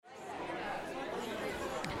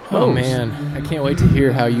Oh, man. I can't wait to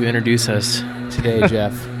hear how you introduce us today,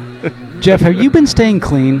 Jeff. Jeff, have you been staying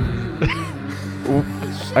clean?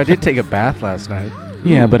 I did take a bath last night.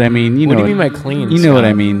 Yeah, but I mean, you know. What do you mean by clean? You know what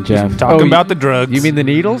I mean, Jeff. Talking about the drugs. You mean the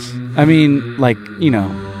needles? I mean, like, you know,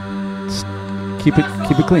 keep it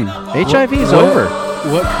clean. HIV's over.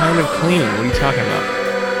 What kind of clean? What are you talking about?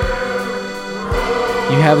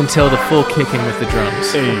 You have until the full kick-in with the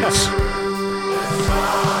drums. AIDS.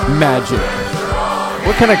 Magic.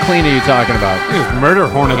 What kind of clean are you talking about? There's murder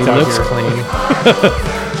hornets He out looks here. clean.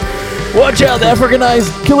 Watch out, the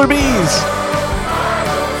Africanized killer bees!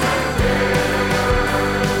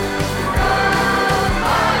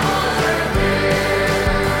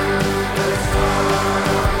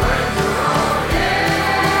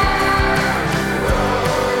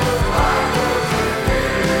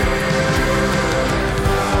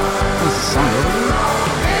 This is song over.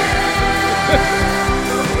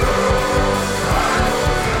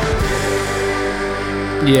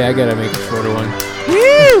 Yeah, I gotta make a shorter one.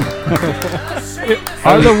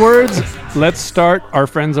 Are the words, let's start, our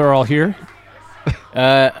friends are all here?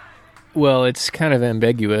 Well, it's kind of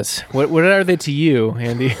ambiguous. What are they to you,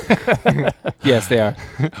 Andy? Yes, they are.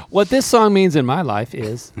 What this song means in my life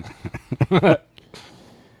is...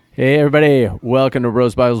 Hey, everybody. Welcome to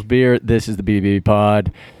Rose Bibles Beer. This is the BB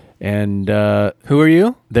Pod. And Who are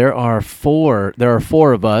you? there are four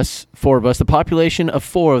of us. The population of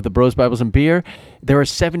four of the Bros, Bibles, and Beer. There are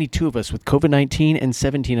 72 of us with COVID-19, and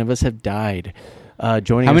 17 of us have died.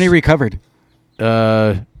 Joining How us, many recovered?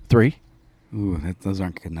 3. Ooh, those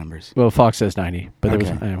aren't good numbers. Well, Fox says 90, but Okay.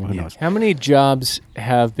 there was, who Yeah. knows? How many jobs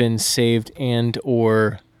have been saved and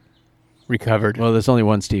or recovered? Well, there's only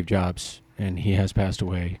one Steve Jobs, and he has passed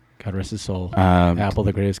away. God rest his soul. Apple,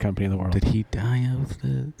 the greatest company in the world. Did he die of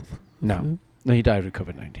the... No, he died of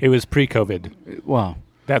COVID-19. It was pre-COVID. Well,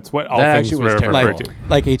 That's what all That things actually were was referred terrible. to.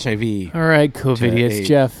 like HIV. All right, COVID. Yeah, It's AIDS.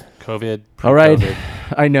 Jeff. COVID, All right, pre-COVID.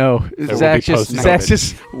 I know. will Zach's be just, post-COVID. Zach's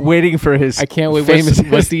just waiting for his I can't wait. famous,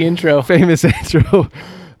 What's the intro? famous intro.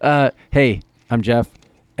 Hey, I'm Jeff,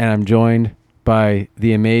 and I'm joined by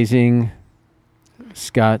the amazing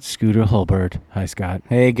Scott Scooter Hulbert. Hi, Scott.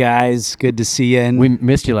 Hey, guys. Good to see you. And We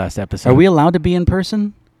missed you last episode. are we allowed to be in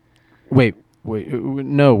person? Wait.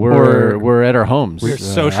 No, we're at our homes. We're I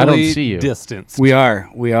socially don't see you. distanced. We are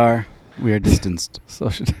distanced.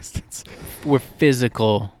 Social distance. We're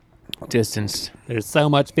physical distanced. There's so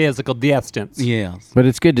much physical distance. Yeah. But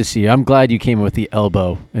it's good to see you. I'm glad you came with the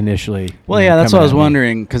elbow initially. Well, yeah, that's coming what I was at me.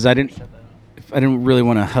 wondering, because I didn't really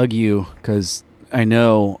want to hug you, because I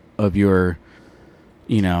know of your,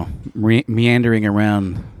 you know, meandering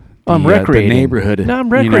around. I'm the recreating. neighborhood. No, I'm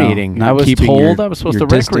you know, recreating. not I was keeping told your- I was supposed your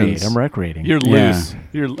to recreate. distance. I'm recreating. You're Yeah. loose.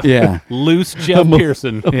 You're Yeah. loose Jeff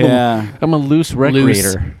Pearson. Yeah. I'm a loose Loose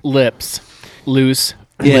recreator. lips. Loose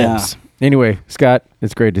Yeah. lips. Anyway, Scott,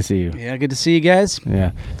 it's great to see you. Yeah, good to see you guys.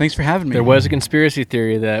 Yeah. Thanks for having me. There was a conspiracy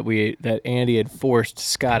theory that Andy had forced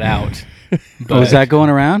Scott out. Oh, is that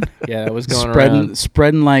going around? Yeah, it was going spreading, around.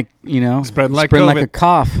 spreading like, you know, Spreading like a COVID.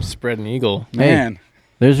 cough. Spread an eagle. Man.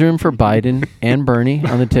 There's room for Biden and Bernie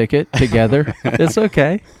on the ticket together. It's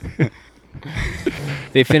okay.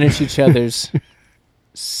 They finish each other's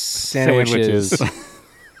sandwiches.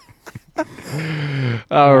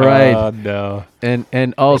 All right. Oh, no.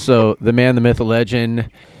 And also the man, the myth, the legend,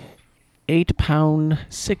 8 pound,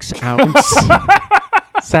 6 ounce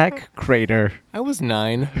Zach Crater. I was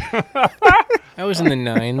 9. I was in the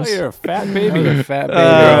 9s. Oh, you're a fat I was baby. a fat baby.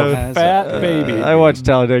 You're a fat baby. I watched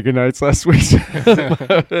Talladega Nights last week.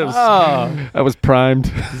 Oh, I was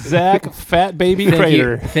primed. Zach, fat baby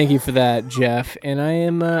crater. Thank you for that, Jeff. And I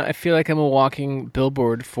am. I feel like I'm a walking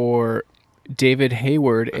billboard for David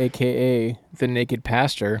Hayward, aka the Naked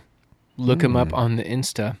Pastor. Look him up on the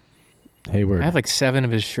Insta. Hayward. I have like 7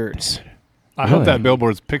 of his shirts. I hope Really? that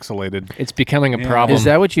billboard's pixelated. It's becoming a Yeah. problem. Is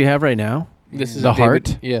that what you have right now? This is the a David-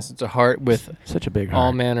 heart? Yes, it's a heart with Such a big heart.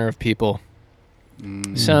 all manner of people.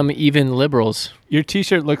 Some even liberals. Your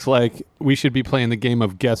T-shirt looks like we should be playing the game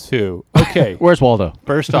of Guess Who. Okay, Where's Waldo?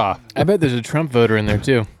 first off, I bet there's a Trump voter in there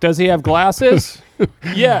too. does he have glasses?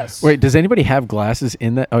 Yes. Wait, does anybody have glasses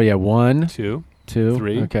in that? Oh, yeah. 1, 2. 2,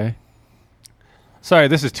 3. Okay. Sorry,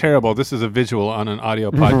 this is terrible. This is a visual on an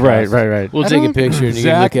audio podcast. Right. We'll I take a don't- picture and you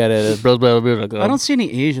can Zach- look at it. Blah, blah, blah, blah, blah. I don't see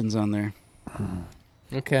any Asians on there.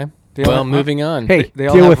 Okay. They all Well, have- moving on. Hey, They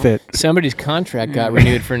all deal have- with it. Somebody's contract got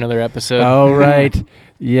renewed for another episode. All right.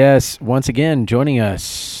 Yes. Once again, joining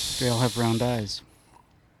us. They all have round eyes.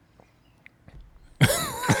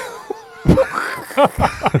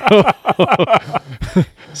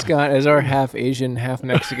 Scott, as our half Asian, half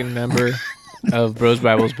Mexican member of Bros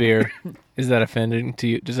Bibles Beer, Is that offending to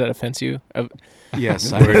you? Does that offense you?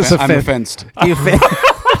 Yes, I'm offensed.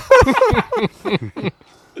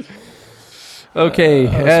 Okay,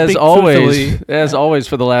 as always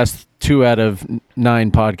for the last 2 out of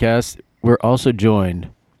 9 podcasts, we're also joined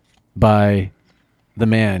by the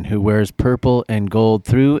man who wears purple and gold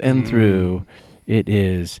through and through. It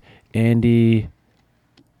is Andy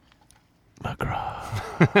McGraw.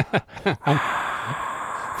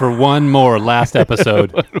 For one more last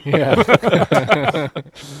episode. Yeah.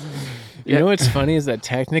 You know what's funny is that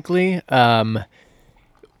technically,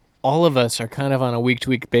 all of us are kind of on a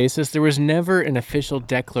week-to-week basis. There was never an official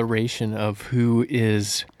declaration of who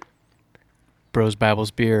is Bros Bibles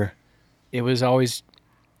Beer. It was always,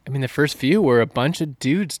 the first few were a bunch of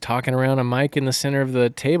dudes talking around a mic in the center of the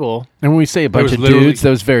table. And when we say a bunch of dudes, that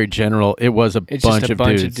was very general. It was It's just a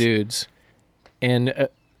bunch of dudes. And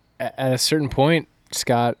at a certain point,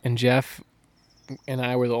 Scott and Jeff and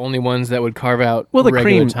I were the only ones that would carve out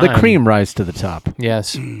the cream rise to the top.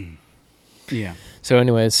 Yes. Yeah. So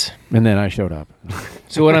anyways. And then I showed up.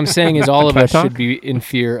 So what I'm saying is all of us should be in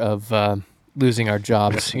fear of losing our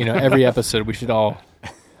jobs. Every episode we should all...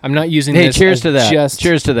 I'm not using this cheers as to that. just...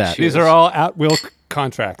 Cheers to that. These are all at-will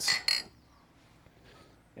contracts.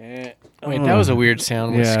 Wait, that was a weird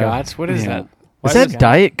sound with Scott's. What is that? Is that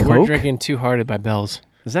Diet Coke? We're drinking Too Hearted by Bell's.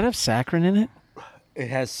 Does that have saccharin in it? It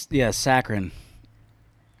has, saccharin.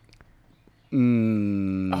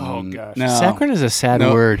 Oh, gosh. No. Saccharin is a sad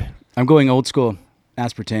No. word. I'm going old school.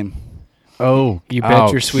 Aspartame. Oh, You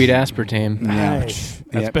bet your sweet aspartame. Yeah. That's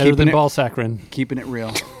Yeah, better keeping than it- ball saccharin. Keeping it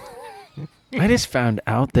real. I just found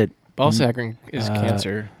out that Ball saccharin is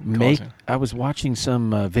cancer. I was watching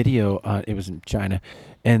some video. It was in China,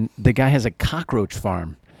 and the guy has a cockroach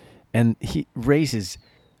farm, and he raises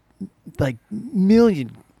like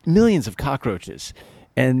millions of cockroaches,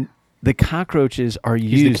 and the cockroaches are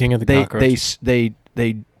used. He's the king of the cockroaches.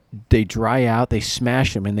 They dry out, they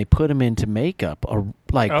smash them, and they put them into makeup. Or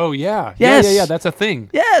like, Oh, yeah. Yes. Yeah, that's a thing.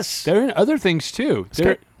 yes, They're in other things, too.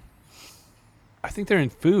 I think they're in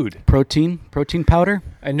food. Protein powder.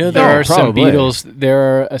 I know there No, are some probably. beetles. There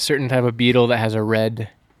are a certain type of beetle that has a red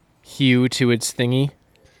hue to its thingy,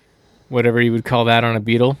 whatever you would call that on a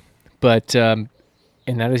beetle. But and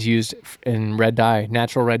that is used in red dye,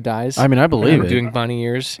 natural red dyes. I mean, I believe I'm it. doing bunny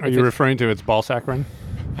ears. Are you referring to its ball saccharin?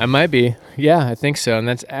 I might be. Yeah, I think so. And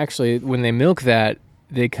that's actually when they milk that,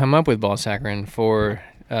 they come up with ball saccharin for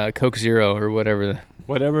Coke Zero or whatever.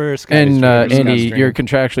 Whatever Scott And is Andy, Scott you're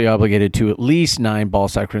contractually obligated to at least 9 ball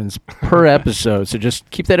sacharins per episode. So just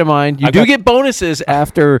keep that in mind. You I do got- get bonuses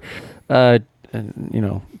after, 2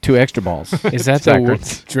 extra balls. Is that the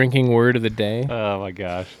Sacharins. drinking word of the day? Oh, my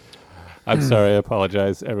gosh. I'm sorry. I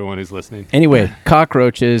apologize, everyone who's listening. Anyway,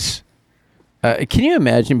 cockroaches. Can you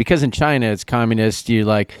imagine? Because in China it's communist. You're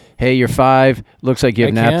like, hey, you're 5. Looks like you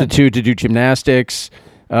have I an can. aptitude to do gymnastics.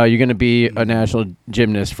 You're going to be a national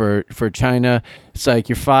gymnast for China. It's like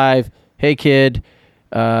you're 5. Hey, kid,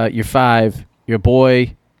 you're 5. You're a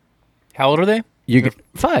boy. How old are they? You get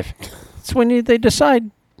 5. It's when they decide,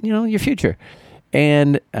 your future.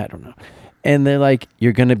 And I don't know. And they're like,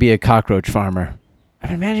 you're going to be a cockroach farmer. I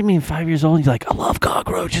mean, imagine being 5 years old. And you're like, I love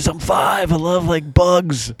cockroaches. I'm 5. I love like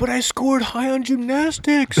bugs. But I scored high on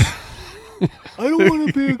gymnastics. I don't want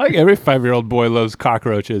to be. Like every 5-year-old boy loves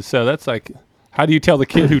cockroaches. So that's like, how do you tell the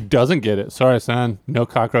kid who doesn't get it? Sorry, son, no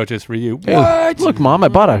cockroaches for you. What? Look, Mom, I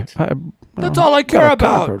bought a. That's all I got care a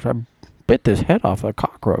about. cockroach. I bit this head off a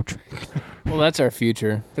cockroach. Well, that's our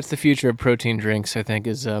future. That's the future of protein drinks. I think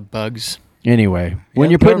is bugs. Anyway, when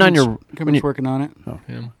you're putting on your government's working on it.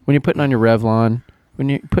 Yeah. when you're putting on your Revlon, when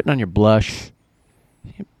you're putting on your blush,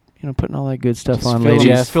 putting all that good stuff on, feel ladies.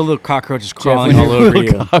 Jeff. Feel little cockroaches crawling when all you're over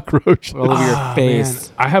you, Cockroach. all over your face.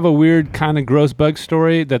 Man, I have a weird kind of gross bug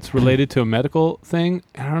story that's related to a medical thing.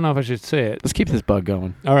 I don't know if I should say it. Let's keep this bug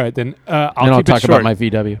going. All right, then I'll Then I'll keep talk it short. about my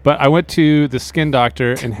VW. But I went to the skin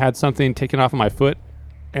doctor and had something taken off of my foot,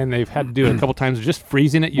 and they've had to do it a couple times, just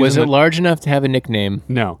freezing it. Was using it large enough to have a nickname?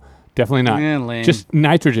 No, definitely not. Yeah, lame. Just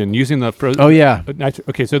nitrogen, using the frozen. Oh yeah,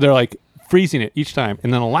 Okay, so they're like freezing it each time,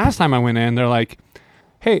 and then the last time I went in, they're like,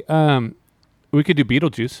 "Hey, we could do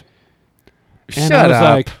Beetlejuice." And shut I was up.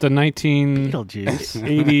 like, the 1980s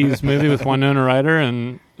Beetlejuice. movie with Winona Ryder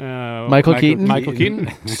and Michael Keaton? Michael Keaton.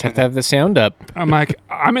 Just have to have the sound up. I'm like,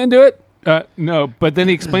 I'm into it. No, but then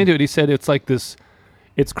he explained it. He said it's like this,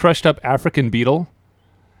 it's crushed up African beetle,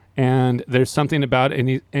 and there's something about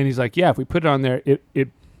it. And he's like, yeah, if we put it on there,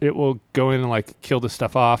 it will go in and like kill the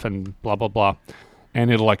stuff off and blah blah blah, and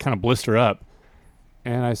it'll like kind of blister up.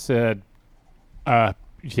 And I said,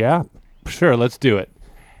 yeah, sure, let's do it.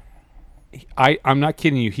 I'm not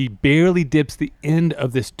kidding you. He barely dips the end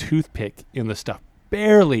of this toothpick in the stuff.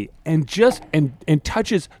 Barely. And just and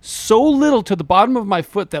touches so little to the bottom of my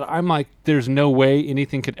foot that I'm like, there's no way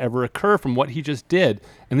anything could ever occur from what he just did.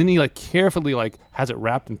 And then he like carefully like has it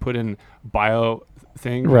wrapped and put in bio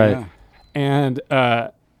thing. Right. Yeah. And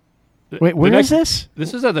Wait, where is this?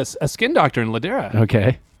 This is a skin doctor in Ladera.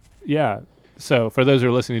 Okay. Yeah. So for those who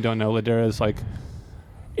are listening who don't know, Ladera is like,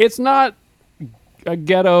 it's not a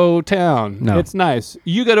ghetto town. No. It's nice.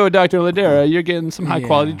 You go to a doctor in Ladera, you're getting some high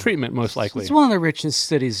quality treatment, most likely. It's one of the richest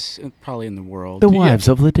cities probably in the world. The wives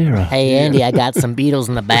of Ladera. Hey, Andy, I got some beetles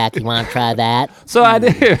in the back. You want to try that? So I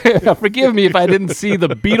did, forgive me if I didn't see the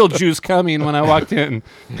Beetlejuice coming when I walked in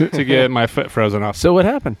to get my foot frozen off. So what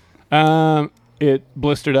happened? It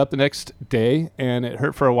blistered up the next day, and it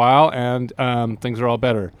hurt for a while, and things are all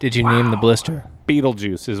better. Did you name the blister?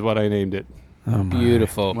 Beetlejuice is what I named it. Oh my.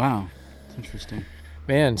 Beautiful. Wow. That's interesting.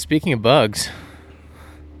 Man, speaking of bugs,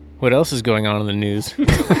 what else is going on in the news?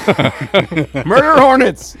 Murder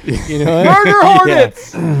hornets! You know what? Murder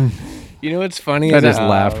hornets! You know what's funny? I is just that-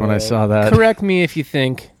 laughed when I saw that. Correct me if you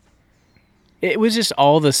think it was just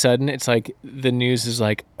all of a sudden. It's like the news is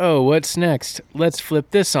like, oh, what's next? Let's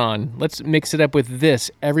flip this on. Let's mix it up with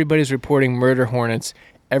this. Everybody's reporting murder hornets.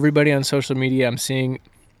 Everybody on social media I'm seeing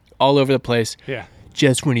all over the place. Yeah.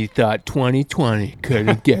 Just when you thought 2020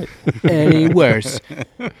 couldn't get any worse.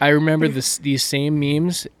 I remember these same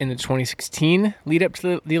memes in the 2016 lead up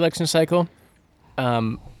to the election cycle.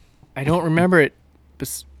 I don't remember it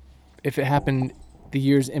if it happened the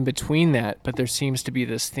years in between that, but there seems to be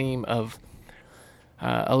this theme of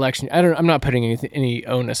election. I'm not putting any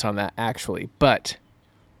onus on that actually, but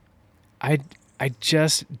I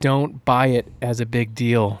just don't buy it as a big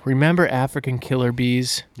deal. Remember African killer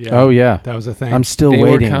bees? Yeah. Oh yeah. That was a thing. I'm still They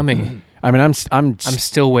waiting. were coming. I mean, I'm I'm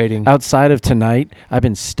still waiting. outside of tonight. I've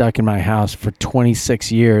been stuck in my house for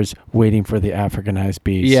 26 years waiting for the Africanized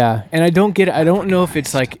bees. Yeah, and I don't get it. I don't know if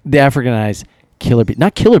it's like The Africanized killer bee,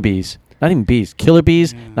 not killer bees, not even bees. Killer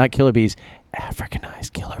bees, not killer bees.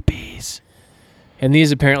 Africanized killer bees. and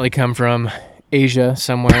these apparently come from Asia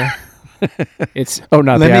somewhere. It's Oh,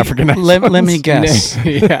 not the Africanized. Let me guess.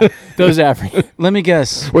 yeah, those African. Let me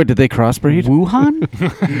guess. Wait, did they crossbreed? Wuhan?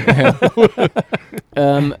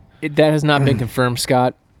 That has not been confirmed,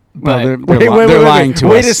 Scott. But Well, they're lying to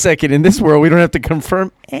us. Wait a second. In this world, we don't have to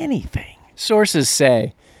confirm anything. sources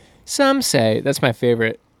say, some say, that's my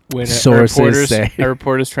favorite. When Sources say. a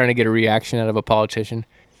reporter's trying to get a reaction out of a politician.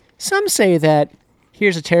 Some say that,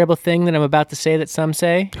 here's a terrible thing that I'm about to say that some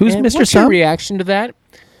say. Who's and Mr. What's your Some? reaction to that?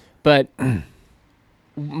 But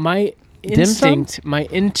my instinct, my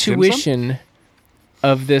intuition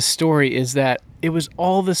of this story is that it was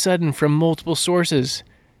all of a sudden from multiple sources.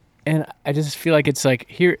 And I just feel like it's like,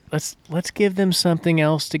 here, let's give them something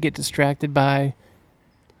else to get distracted by.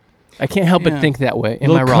 I can't help but Yeah. think that way. Am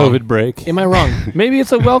I Little wrong? COVID break. Am I wrong? Maybe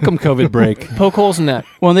it's a welcome COVID break. Poke holes in that.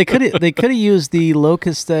 Well, they could have used the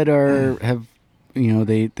locusts that have,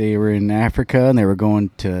 they were in Africa and they were going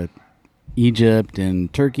to Egypt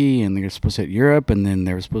and Turkey and they were supposed to hit Europe and then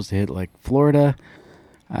they were supposed to hit like Florida.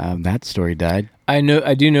 That story died. I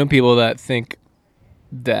do know people that think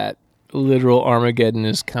that literal Armageddon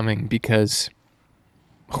is coming because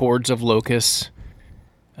hordes of locusts,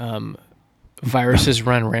 viruses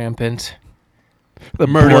run rampant, The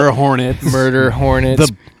Murder hornets. murder hornets,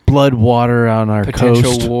 The blood water on our potential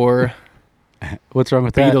coast. war. What's wrong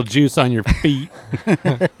with that? Beetlejuice on your feet.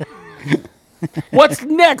 What's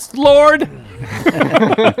next, Lord?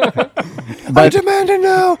 I demand to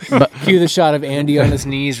know. Cue the shot of Andy on his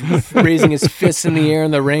knees, raising his fists in the air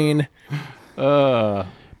in the rain.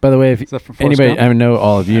 By the way, if that from Forrest anybody, Gump? I know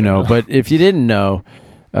all of you know, but if you didn't know,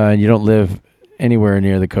 you don't live anywhere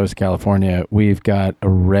near the coast of California, we've got a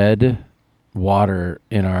red water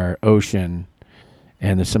in our ocean,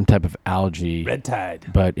 and there's some type of algae. Red tide.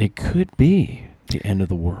 But it could be the end of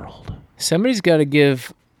the world. Somebody's got to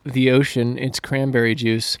give the ocean its cranberry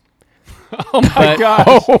juice. Oh my gosh.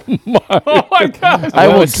 Oh my gosh. I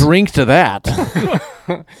will it's- drink to that.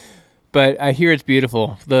 But I hear it's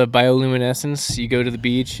beautiful. The bioluminescence, you go to the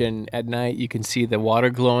beach and at night you can see the water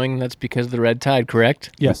glowing. That's because of the red tide,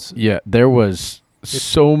 correct? Yes. Yeah, there was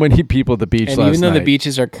so many people at the beach And last even though night. the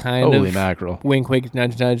beaches are kind Holy of mackerel. wink, wink,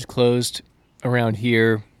 nudge, nudge closed around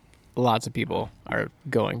here, lots of people are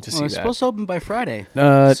going to see Well, it's that. supposed to open by Friday.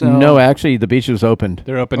 So- No, actually, the beach was opened.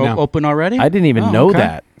 They're open now. Open already? I didn't even Oh, know okay.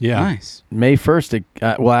 that. Yeah. Nice. May 1st,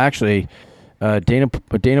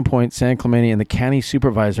 Dana Point, San Clemente, and the county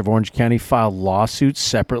supervisor of Orange County filed lawsuits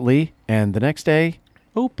separately, and the next day,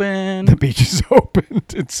 Open. the beach is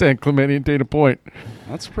opened in San Clemente and Dana Point.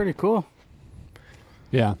 That's pretty cool.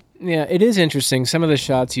 Yeah. Yeah, it is interesting. Some of the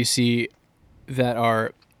shots you see that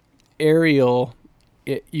are aerial,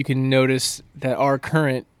 you can notice that are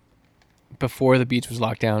current before the beach was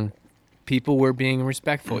locked down. People were being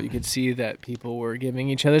respectful. You could see that people were giving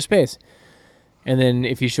each other space. And then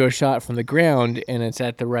if you show a shot from the ground and it's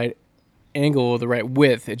at the right angle, the right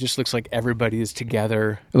width, it just looks like everybody is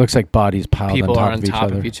together. It looks like bodies piled People on are top on of each top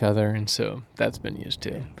other. of each other, and so that's been used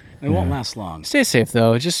too. It won't last long. Stay safe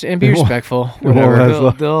though, and be It won't- respectful. it won't Whatever.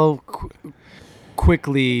 last They'll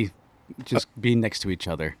quickly just be next to each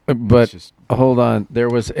other. But It's just- hold on, there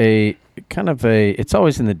was a kind of a. It's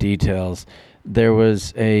always in the details. There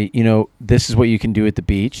was a, this is what you can do at the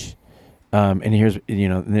beach, and here's,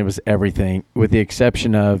 and there was everything with the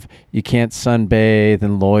exception of you can't sunbathe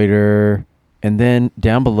and loiter, and then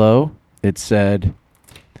down below it said,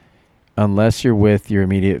 unless you're with your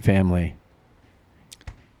immediate family.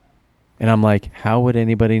 And I'm like, how would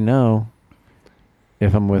anybody know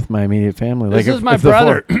if I'm with my immediate family? This like is my if the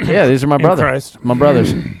brother. yeah, these are my In brother. Christ. My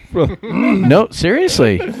brothers. No,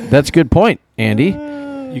 seriously. That's a good point, Andy.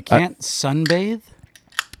 You can't sunbathe?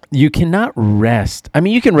 You cannot rest. I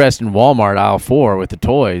mean, you can rest in Walmart aisle 4 with the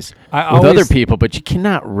toys I with always- other people, but you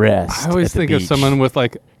cannot rest. I always at the think of beach. someone with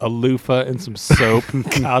like a loofah and some soap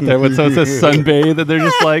out there when someone says sunbathe and they're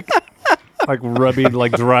just like rubbing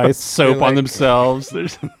like dry soap on themselves.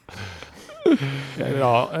 There's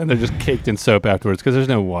and they're just caked in soap afterwards because there's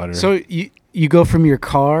no water. So you go from your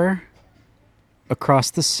car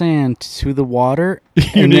across the sand to the water,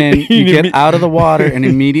 and then you get out of the water and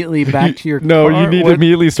immediately back to your No, car. you need What- to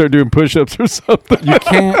immediately start doing push-ups or something.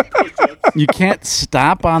 You can't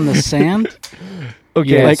stop on the sand. Okay.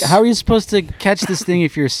 Yes. Like, how are you supposed to catch this thing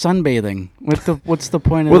if you're sunbathing? What's the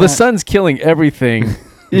point of Well, that? the sun's killing everything,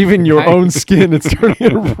 even your own skin. It's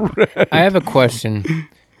turning red. I have a question.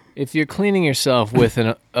 If you're cleaning yourself with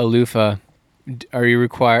a loofah, are you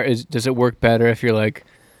required? Does it work better if you're like,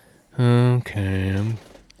 okay,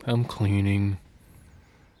 I'm cleaning?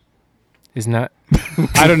 Is not.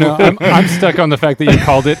 I don't know. I'm stuck on the fact that you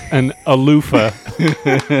called it an aloofa.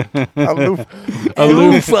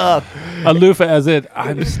 Aloofa. Aloofa as it,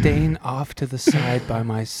 I'm staying off to the side by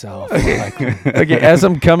myself. Okay, as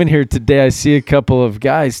I'm coming here today, I see a couple of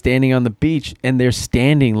guys standing on the beach, and they're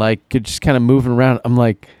standing like just kind of moving around. I'm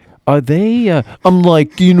like, are they? I'm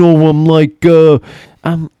like,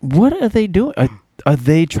 what are they doing? Are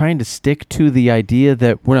they trying to stick to the idea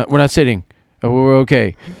that we're not sitting? We're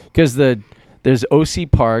okay, because there's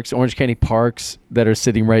OC Parks, Orange County Parks, that are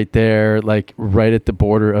sitting right there, like right at the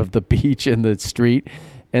border of the beach and the street,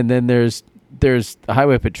 and then there's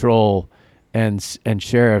Highway Patrol and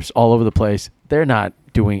sheriffs all over the place. They're not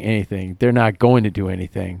doing anything. They're not going to do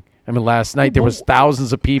anything. I mean, last night there was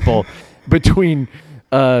thousands of people between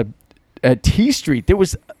at T Street. There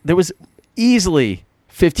was easily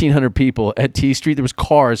 1,500 people at T Street. There was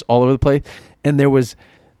cars all over the place, and there was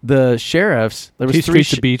the sheriffs. There was T three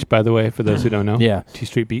Street's the beach, by the way, for those who don't know. Yeah. T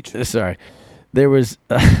Street Beach. Sorry. There was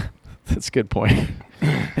that's a good point.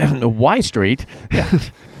 Y Street.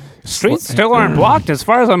 Streets still aren't blocked as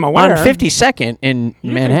far as I'm aware. On 52nd in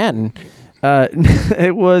Manhattan.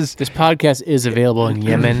 It was This podcast is available in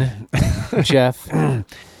Yemen, Jeff.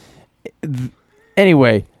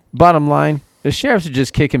 anyway, bottom line, the sheriffs are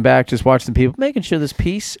just kicking back, just watching people, making sure there's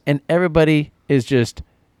peace, and everybody is just,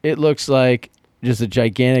 it looks like just a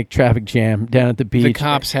gigantic traffic jam down at the beach. The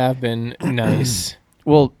cops have been nice.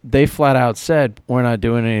 Well, they flat out said, we're not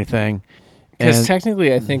doing anything. Because And-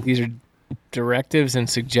 technically, I think these are directives and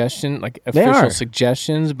like They official are.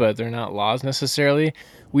 suggestions, but they're not laws necessarily.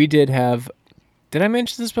 We did have. Did I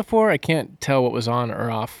mention this before? I can't tell what was on or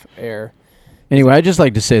off air. Anyway, I just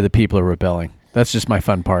like to say that people are rebelling. That's just my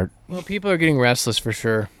fun part. Well, people are getting restless for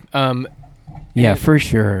sure. Yeah, And- for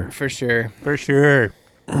sure. For sure. For sure.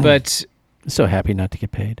 But So happy not to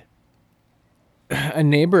get paid. a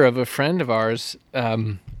neighbor of a friend of ours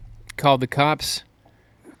called the cops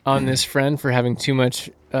on this friend for having too much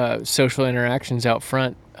social interactions out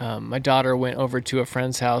front. My daughter went over to a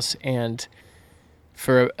friend's house and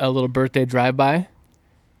for a little birthday drive-by,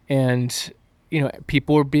 and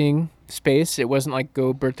people were being spaced. It wasn't like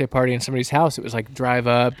go birthday party in somebody's house. It was like drive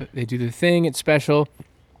up, they do the thing, it's special.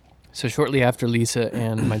 So shortly after Lisa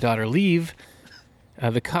and my daughter leave,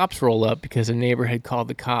 the cops roll up because a neighbor had called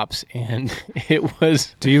the cops, and it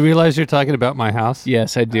was. Do you realize you're talking about my house?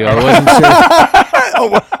 Yes, I do. I wasn't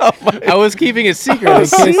sure. I was keeping it secret.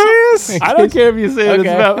 in case- I don't care if you say Okay.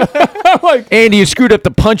 it's about. I'm like, Andy, you screwed up the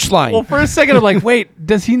punchline. well, for a second, I'm like, wait,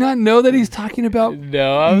 does he not know that he's talking about?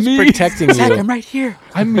 No, I was Me? protecting you. right here.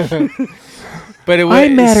 I mean, But it I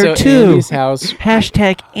matter too. Andy's house.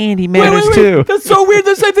 Hashtag Andy matters too. That's so weird.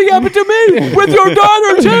 The same thing happened to me with your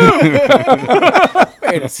daughter too.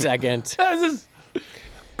 Wait a second.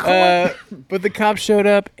 But the cops showed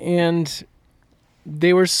up and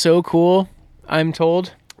they were so cool, I'm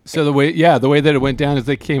told. So the way that it went down is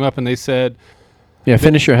they came up and they said, Yeah,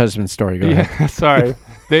 finish your husband's story. Go ahead. yeah, sorry.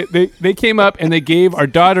 They came up and they gave our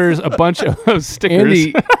daughters a bunch of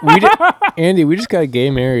stickers. Andy, we just got gay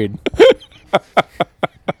married.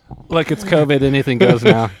 Look, it's COVID. Anything goes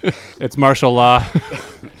now. It's martial law.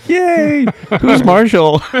 Yay! Who's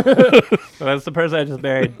Marshall? That's the person I just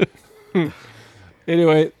married.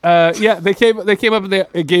 Anyway, they came up and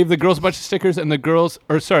they gave the girls a bunch of stickers, and there was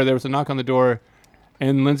a knock on the door,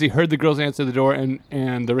 and Lindsay heard the girls answer the door,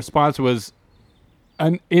 and the response was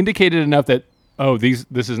indicated enough that,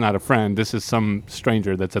 this is not a friend, this is some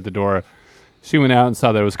stranger that's at the door. She went out and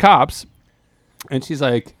saw there was cops, and she's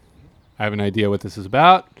like, I have an idea what this is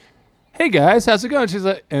about. Hey guys, how's it going? She's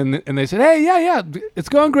like, and they said, hey, yeah, it's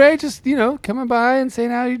going great. Just coming by and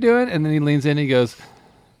saying how you doing. And then he leans in and he goes,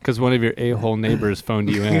 because one of your a-hole neighbors phoned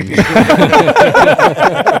you in.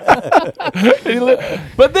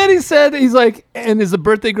 But then he said, he's like, and is the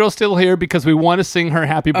birthday girl still here? Because we want to sing her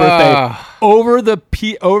happy birthday over the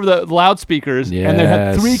loudspeakers. Yes. And they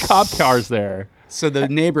had 3 cop cars there. So the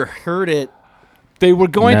neighbor heard it. They were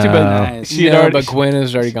going to, but but Gwen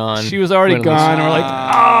is already gone. She was already Gwen gone. And we're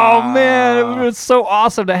like, oh man, it was so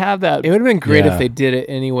awesome to have that. It would have been great Yeah. if they did it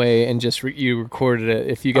anyway and just you recorded it.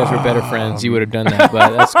 If you guys were better friends, you would have done that.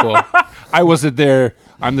 But that's cool. I wasn't there.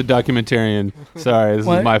 I'm the documentarian. Sorry, this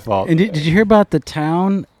is my fault. And did you hear about the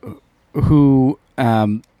town who,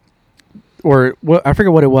 or what? I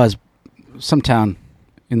forget what it was, some town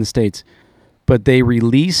in the States, but they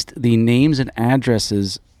released the names and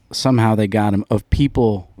addresses. Somehow they got them of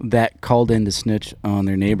people that called in to snitch on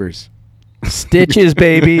their neighbors. Stitches,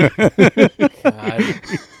 baby. God.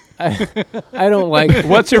 I don't like.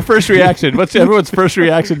 What's your first reaction? What's everyone's first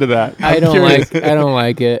reaction to that? I don't curious. like. I don't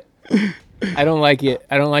like it. I don't like it.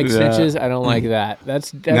 I don't like snitches. I don't like that.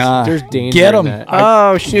 That's Nah. there's danger. Get in 'em. that.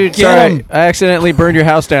 Oh shoot! Get Sorry, 'em. I accidentally burned your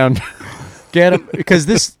house down. Get them because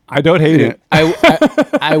this. I don't hate it.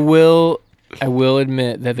 I will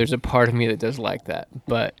admit that there's a part of me that does like that,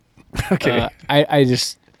 but Okay. I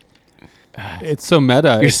just It's so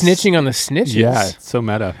meta. you're It's- snitching on the snitches. Yeah, it's so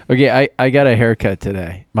meta. Okay, I got a haircut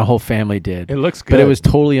today. My whole family did. It looks good. But it was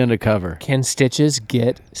totally undercover. Can stitches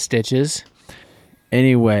get stitches?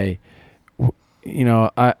 Anyway,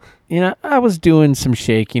 I was doing some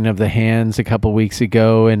shaking of the hands a couple weeks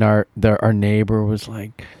ago, and our neighbor was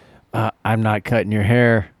like, "I'm not cutting your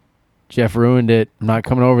hair. Jeff ruined it. I'm not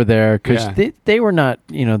coming over there," because they were not.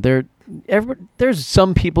 There's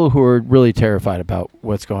some people who are really terrified about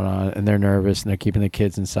what's going on, and they're nervous, and they're keeping the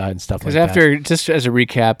kids inside and stuff like Because that. after, just as a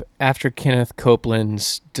recap, after Kenneth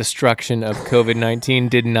Copeland's destruction of COVID-19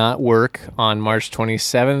 did not work on March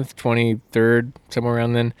 27th, 23rd, somewhere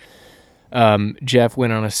around then, Jeff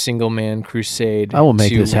went on a single-man crusade. I will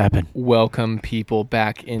make to this happen. Welcome people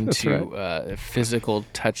back into physical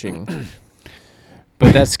touching.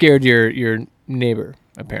 But that scared your neighbor,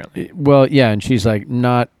 apparently. Well, yeah, and she's like,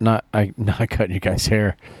 not cutting you guys'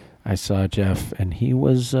 hair. I saw Jeff, and he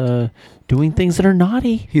was doing things that are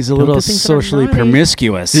naughty. He's a Don't little do things that are socially naughty.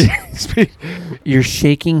 promiscuous. You're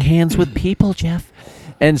shaking hands with people, Jeff.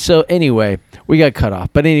 And so, anyway, we got cut off.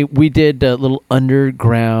 But anyway, we did a little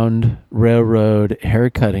underground railroad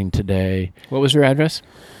haircutting today. What was your address?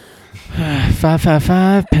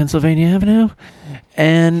 555 Pennsylvania Avenue.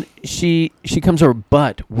 And she comes over,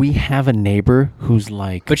 but we have a neighbor who's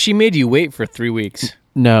like... But she made you wait for 3 weeks.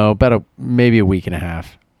 No, about maybe a week and a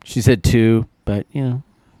half. She said 2, but,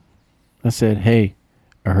 I said, hey,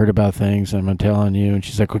 I heard about things. I'm going to tell on you. And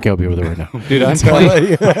she's like, okay, I'll be over there right now. Dude, I'm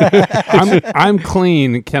clean. I'm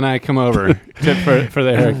clean. Can I come over for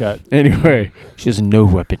the haircut? Anyway, she has no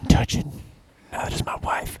weapon touching. No, that is my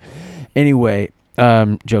wife. Anyway,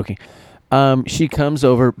 joking. She comes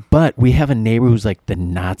over, but we have a neighbor who's like the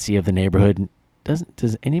Nazi of the neighborhood.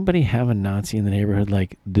 Does anybody have a Nazi in the neighborhood?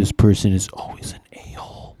 Like, this person is always an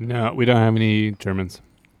a-hole. No, we don't have any Germans.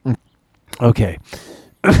 Okay.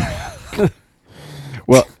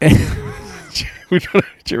 Well, we don't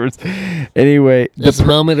have Germans. Anyway, This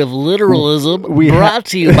moment of literalism We brought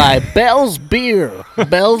to you by Bell's Beer.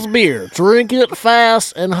 Bell's Beer. Drink it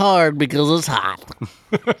fast and hard because it's hot.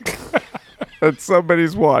 that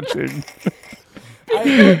somebody's watching.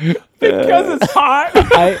 Because it's hot.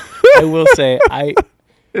 I will say,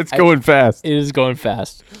 It's going fast. it is going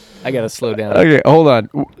fast. I got to slow down. Okay, hold on.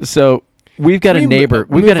 So we've got a neighbor.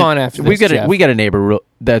 Move on after this, Jeff. We got a neighbor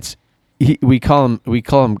that's we call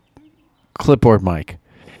him Clipboard Mike.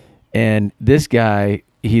 And this guy,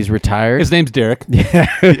 he's retired. His name's Derek.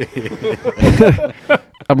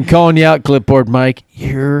 I'm calling you out, Clipboard Mike.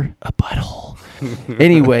 You're a butthole.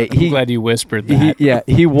 Anyway, I'm glad you whispered that.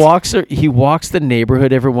 he walks the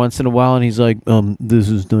neighborhood every once in a while, and he's like, this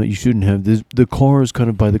is not, you shouldn't have this. The car is kind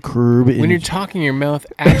of by the curb. When you're talking, your mouth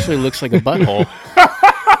actually looks like a butthole.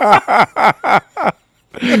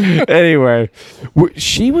 Anyway,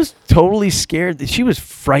 she was totally scared. She was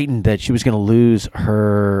frightened that she was going to lose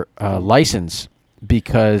her license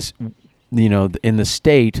because, in the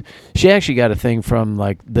state, she actually got a thing from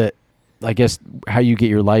I guess how you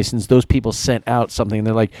get your license. Those people sent out something.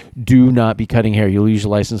 They're like, do not be cutting hair. You'll lose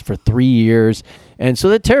your license for 3 years. And so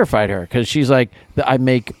that terrified her because she's like, I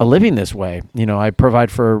make a living this way. I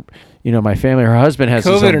provide for, my family. Her husband has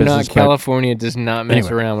his own COVID or business, not, California does not mess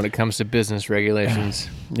Anyway. around when it comes to business regulations.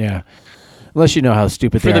 Yeah. Unless you know how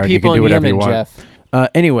stupid For they the are. You people can do in whatever Yemen, you want.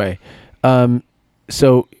 Jeff. Anyway,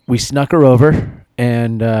 so we snuck her over.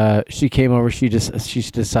 And she came over. She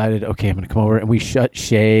decided, okay, I'm gonna come over, and we shut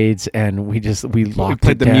shades, and we locked We it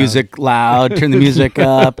played the down. music loud, turned the music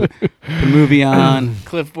up, the movie on.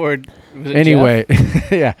 Clipboard. was it Anyway,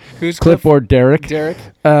 Jeff? yeah, Who's Clipboard Derek. Derek.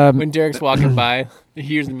 Um, When Derek's walking by, he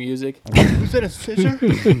hears the music. Was that a scissor?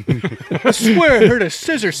 I swear I heard a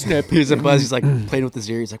scissor snip. He's a buzz. He's like playing with his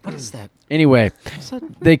ear. He's like, "What is that?" Anyway,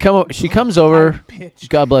 they come. She comes over.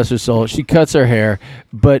 God bless her soul. She cuts her hair,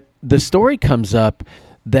 but the story comes up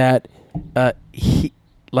that he,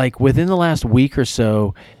 within the last week or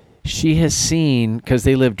so, she has seen, because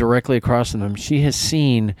they live directly across from him. She has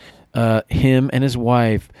seen him and his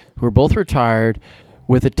wife, who are both retired,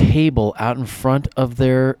 with a table out in front of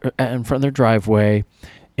their driveway,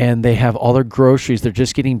 and they have all their groceries. They're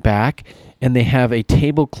just getting back, and they have a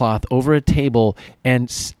tablecloth over a table,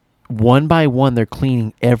 and one by one, they're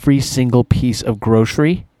cleaning every single piece of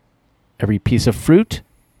grocery, every piece of fruit,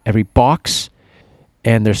 every box,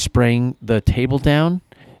 and they're spraying the table down,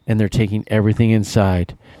 and they're taking everything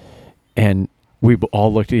inside. And we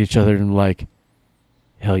all looked at each other and like,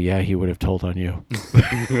 hell yeah, he would have told on you.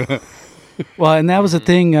 Well, and that was the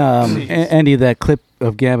thing, Andy. That clip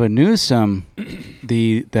of Gavin Newsom,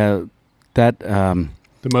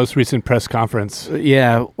 The most recent press conference.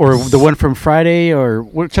 yeah, or the one from Friday, or I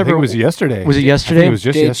whichever think it was yesterday. Was it I think yesterday? it was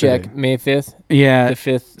just Date yesterday. check, May 5th. Yeah. The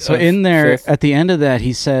 5th. So of in there, 5th. at the end of that,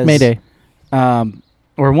 he says, Mayday.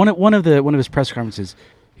 Or one of his press conferences,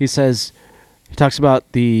 he talks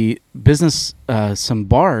about the business, some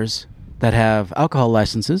bars that have alcohol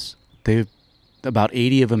licenses. About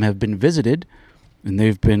 80 of them have been visited, and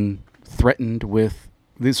they've been threatened with.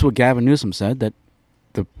 This is what Gavin Newsom said, that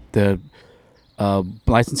the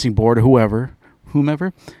licensing board or whomever,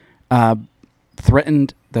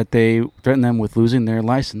 threatened them with losing their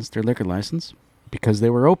license, their liquor license, because they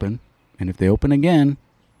were open, and if they open again,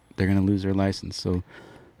 they're going to lose their license. So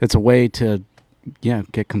it's a way to,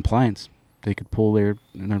 get compliance. They could pull their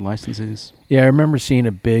licenses. Yeah, I remember seeing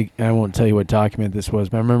a big, I won't tell you what document this was,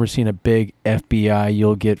 but I remember seeing a big FBI,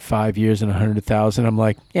 you'll get 5 years and 100,000. I'm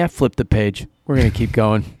like, yeah, flip the page. We're going to keep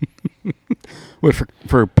going. What,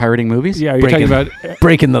 for pirating movies? Yeah, you're talking about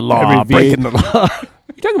Breaking the law, Every breaking the law.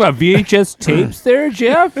 you're talking about VHS tapes there,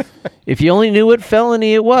 Jeff? If you only knew what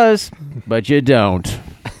felony it was, but you don't.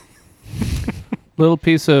 Little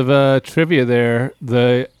piece of trivia there.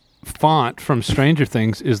 The font from Stranger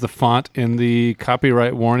Things is the font in the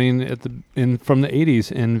copyright warning from the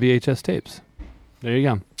 80s in VHS tapes. There you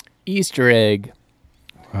go. Easter egg.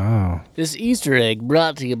 Wow. This Easter egg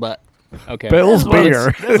brought to you by. Okay. Bill's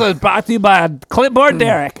beer. This is brought to you by Clipboard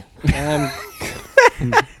Derek.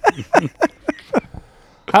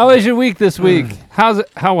 How was your week this week?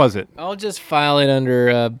 How was it? I'll just file it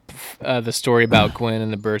under the story about Gwen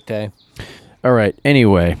and the birthday. All right.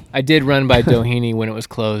 Anyway, I did run by Doheny when it was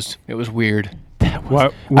closed. It was weird.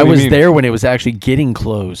 What I was there when it was actually getting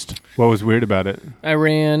closed. What was weird about it? I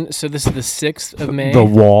ran, so this is the 6th of May. The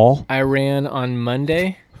wall. I ran on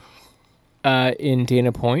Monday in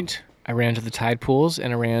Dana Point. I ran to the tide pools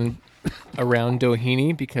and I ran around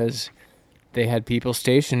Doheny because they had people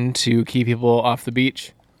stationed to keep people off the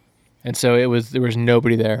beach. And so there was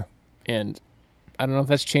nobody there. And I don't know if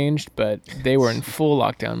that's changed, but they were in full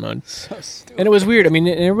lockdown mode. And it was weird. I mean,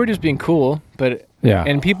 everybody was being cool, but Yeah.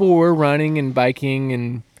 and people were running and biking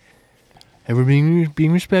and everybody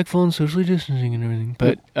being respectful and socially distancing and everything.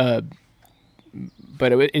 But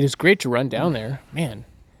it is great to run down there. Man,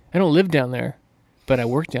 I don't live down there, but I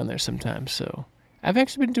work down there sometimes. So I've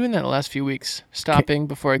actually been doing that the last few weeks, stopping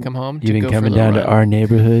before I come home. You've been go for a coming little down to run. our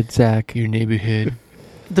neighborhood, Zach. Your neighborhood.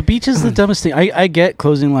 The beach is the dumbest thing. I get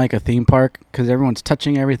closing like a theme park because everyone's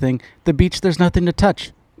touching everything. The beach, there's nothing to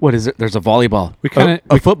touch. What is it? There's a volleyball,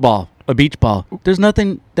 a football, a beach ball. There's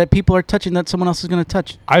nothing that people are touching that someone else is going to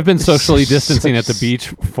touch. I've been socially distancing at the beach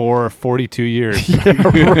for 42 years.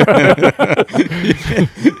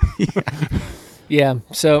 Yeah.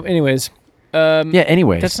 So, anyways.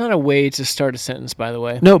 Anyways. That's not a way to start a sentence, by the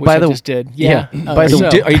way. No, which by I the just did. Yeah. Are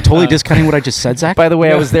you totally discounting what I just said, Zach? By the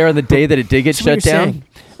way, I was there on the day that it did get That's what shut you're down. saying.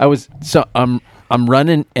 I was I'm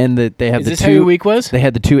running, and they have Is the this two. how your week was? They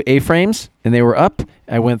had the two A-frames, and they were up.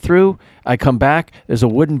 I went through. I come back. There's a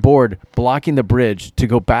wooden board blocking the bridge to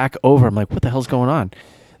go back over. I'm like, what the hell's going on?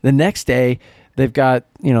 The next day, they've got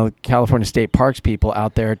California State Parks people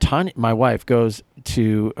out there. Tanya, my wife, goes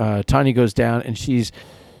to Tanya goes down, and she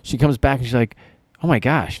comes back and she's like, oh my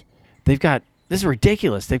gosh, this is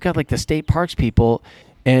ridiculous. They've got like the state parks people.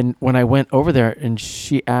 And when I went over there and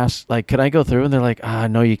she asked, like, could I go through? And they're like,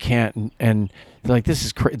 no, you can't. And they're like, this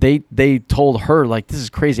is they told her, like, this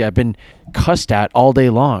is crazy. I've been cussed at all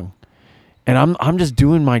day long. And I'm just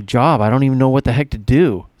doing my job. I don't even know what the heck to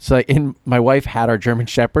do. So my wife had our German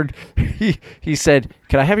Shepherd. He said,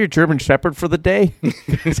 can I have your German Shepherd for the day?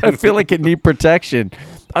 Because I feel like it need protection.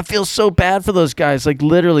 I feel so bad for those guys. Like,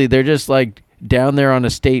 literally, they're just like down there on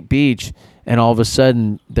a state beach, and all of a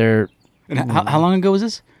sudden they're. And how long ago was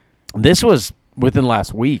this? This was within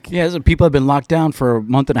last week. Yeah, so people have been locked down for a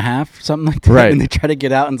month and a half, something like that. Right. And they try to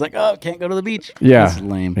get out, and it's like, oh, can't go to the beach. Yeah. That's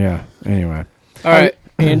lame. Yeah. Anyway. All right,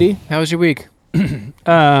 Andy, how was your week?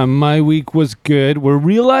 My week was good. We're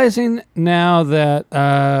realizing now that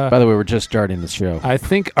By the way, we're just starting the show. I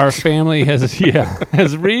think our family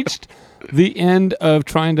has reached the end of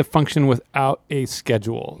trying to function without a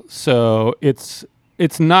schedule. So it's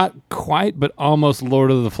not quite, but almost Lord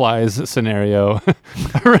of the Flies scenario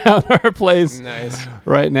around our place Nice.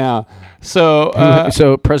 right now. So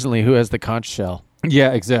So presently, who has the conch shell?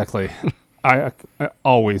 yeah, exactly. I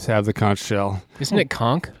always have the conch shell. Isn't it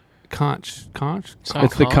conch? Conch. It's not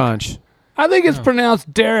It's the conch. conch. I think it's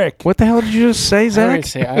pronounced Derek. What the hell did you just say, I Zach? already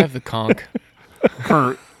say I have the conch.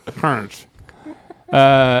 Conch.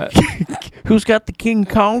 Who's got the king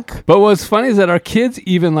conch? But what's funny is that our kids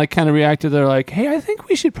even like kind of reacted. They're like, "Hey, I think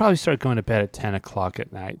we should probably start going to bed at 10 o'clock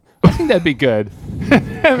at night. I think that'd be good."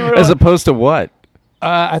 As opposed to what?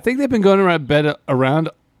 I think they've been going to bed around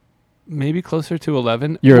maybe closer to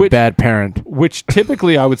 11. You're a bad parent. Which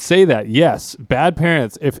typically I would say that, yes, bad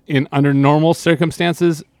parents. If under normal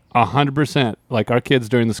circumstances, 100%. Like our kids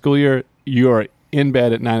during the school year, you are in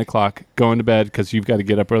bed at 9 o'clock, going to bed because you've got to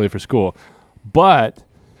get up early for school. But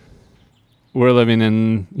we're living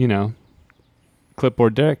in,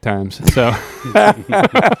 clipboard Derek times. So,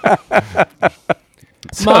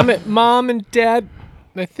 Mom and Dad,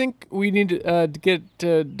 I think we need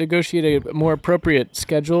to negotiate a more appropriate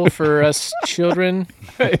schedule for us children.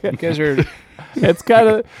 You guys are.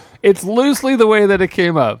 it's loosely the way that it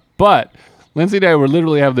came up. But Lindsay and I were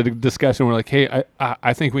literally having the discussion. We're like, hey,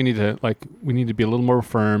 I think we need to be a little more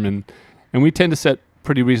firm, and we tend to set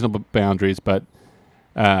pretty reasonable boundaries, but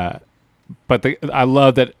I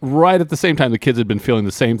love that right at the same time the kids had been feeling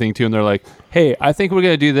the same thing too, and they're like, "Hey, I think we're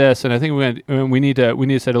going to do this, and I think we need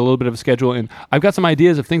to set a little bit of a schedule, and I've got some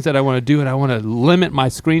ideas of things that I want to do, and I want to limit my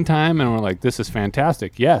screen time." And we're like, "This is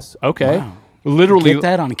fantastic. Yes, okay." Wow. Literally, Get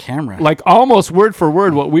that on camera. like almost word for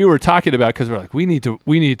word what we were talking about, because we're like, we need to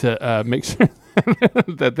make sure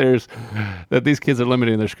that these kids are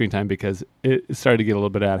limiting their screen time because it started to get a little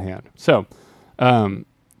bit out of hand. So.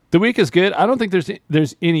 The week is good. I don't think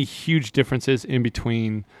there's any huge differences in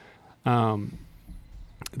between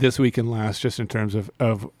this week and last, just in terms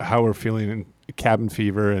of how we're feeling in cabin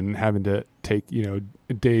fever and having to take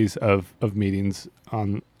days of meetings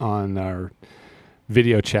on our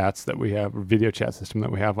video chats that we have, or video chat system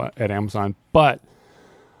that we have at Amazon. But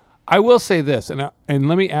I will say this, and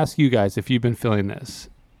let me ask you guys if you've been feeling this.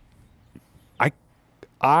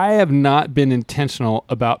 I have not been intentional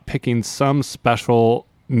about picking some special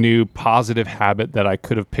new positive habit that I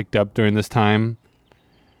could have picked up during this time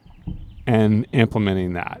and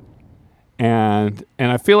implementing that. And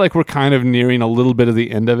I feel like we're kind of nearing a little bit of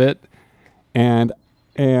the end of it. And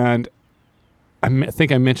I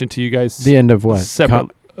think I mentioned to you guys The end of what?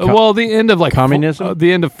 Separate. The end of like communism?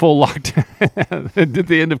 the end of full lockdown.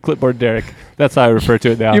 The end of clipboard Derek. That's how I refer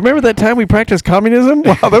to it now. You remember that time we practiced communism?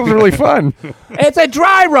 Wow, that was really fun. It's a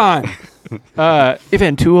dry run.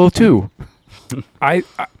 Event 202. I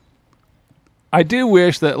do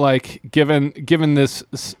wish that, like, given this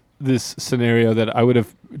scenario, that I would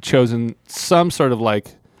have chosen some sort of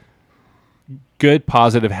like good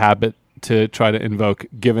positive habit to try to invoke,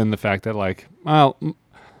 given the fact that, like, well,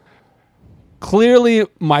 clearly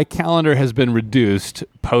my calendar has been reduced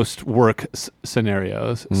post-work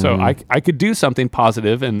scenarios. So I could do something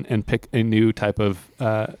positive and pick a new type of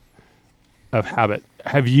habit.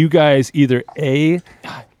 Have you guys either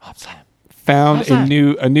found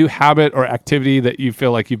a new habit or activity that you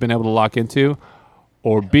feel like you've been able to lock into,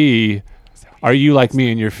 or B, are you like me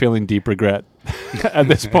and you're feeling deep regret at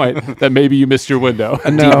this point that maybe you missed your window?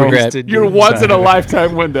 Deep regret. Your once in a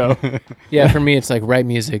lifetime window. Yeah, for me, it's like write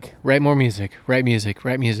music, write more music, write music,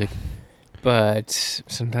 write music. But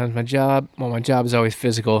sometimes my job is always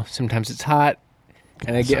physical. Sometimes it's hot,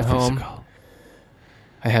 and I get home.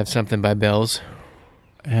 I have something by Bells.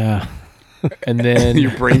 Yeah. And then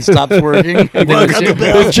Your brain stops working. and then it's-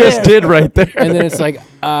 It just did right there. and then it's like,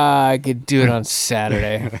 I could do it on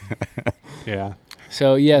Saturday. Yeah.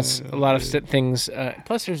 So yes, a lot of things.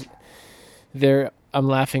 Plus, I'm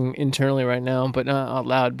laughing internally right now, but not out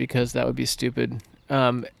loud because that would be stupid.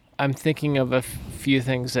 I'm thinking of a few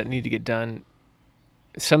things that need to get done.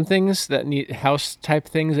 Some things that need house type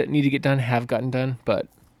things that need to get done have gotten done, but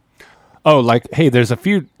Oh, like, hey, there's a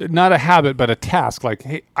few, not a habit, but a task. Like,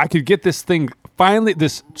 hey, I could get this thing, finally,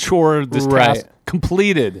 this chore, this task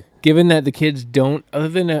completed. given that the kids don't, other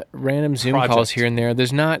than random Zoom calls Project. here and there,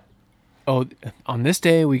 there's not, on this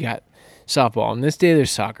day we got softball. On this day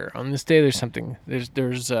there's soccer. On this day there's something. There's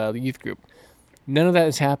the youth group. None of that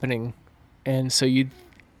is happening. And so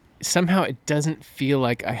somehow it doesn't feel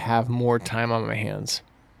like I have more time on my hands.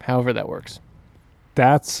 However that works.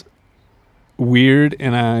 That's weird,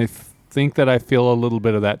 and I think that I feel a little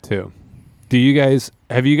bit of that too.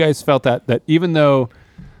 Have you guys felt that even though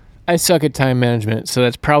I suck at time management, so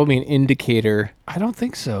that's probably an indicator. I don't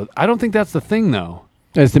think so. I don't think that's the thing though.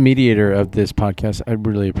 As the mediator of this podcast, I'd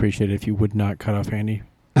really appreciate it if you would not cut off Andy.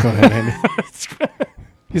 Go ahead, Andy.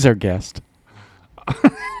 He's our guest.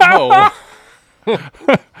 Oh.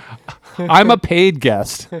 I'm a paid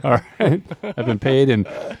guest. All right. I've been paid, and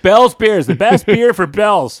Bell's beer is the best beer for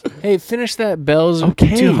Bell's. Hey, finish that Bell's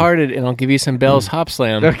Okay. Two Hearted, and I'll give you some Bell's Hop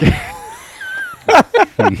Slam. Okay.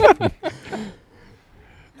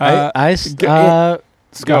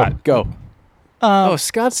 Scott, Go. Oh,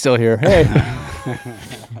 Scott's still here. Hey.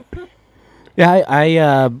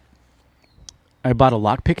 Yeah, I bought a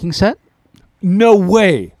lock picking set. no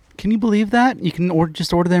way. Can you believe that? You can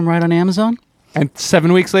just order them right on Amazon. And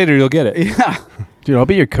 7 weeks later, you'll get it. Yeah. Dude, I'll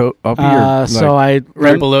be your I'll be your So I Right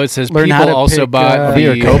learned- below it says learn people how to also pick, bought I'll be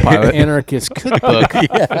your the co-pilot. Anarchist Cookbook.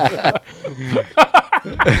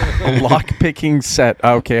 lock picking set.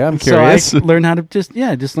 Okay, I'm so I curious. learned how to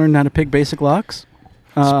just learn how to pick basic locks.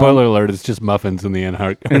 Spoiler alert, it's just muffins in the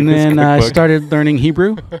Anarchist And then I cookbook. started learning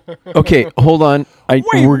Hebrew. Okay, hold on.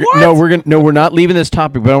 We're not leaving this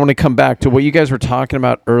topic, but I want to come back to what you guys were talking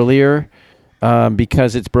about earlier,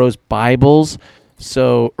 because it's Bros Bibles.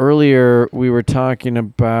 So earlier we were talking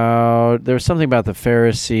about there was something about the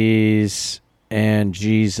Pharisees and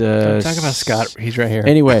Jesus. Talk about Scott. He's right here.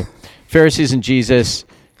 Anyway, Pharisees and Jesus.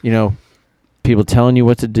 People telling you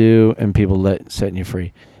what to do and people setting you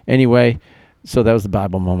free. Anyway, so that was the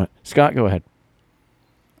Bible moment. Scott, go ahead.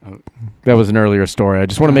 That was an earlier story. I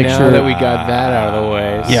just want to make now sure that we got that out of the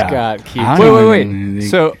way, Yeah. Scott, keep I Wait, don't wait, even-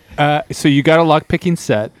 wait. So you got a lock picking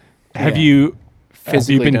set. Have Yeah. you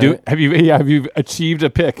Physically been done doing? it? Have you achieved a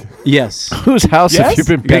pick? Yes. whose house have Yes? you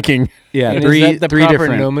been picking? Yeah. And three is that the three proper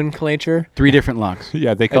different nomenclature? locks.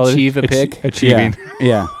 Yeah, they call Achieve it a pick? Achieving.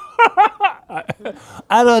 Yeah.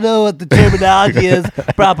 I don't know what the terminology is,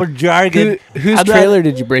 proper jargon. Whose I'm not- trailer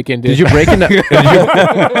did you break into? Did you break into?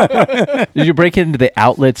 Did you break into the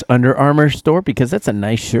Outlets Under Armour store because that's a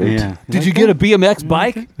nice shirt? Yeah. Did you get a BMX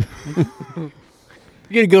bike? You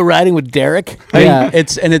gonna go riding with Derek? Yeah.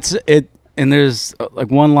 And there's like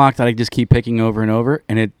one lock that I just keep picking over and over,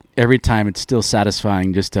 and every time it's still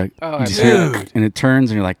satisfying just to I just bet. hear it, and it turns,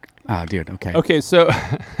 and you're like, oh, dude, okay. Okay, so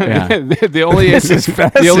Yeah. the only This is the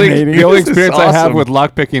only fascinating. the only This is experience I have awesome. with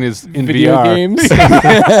lock picking is in video VR. games?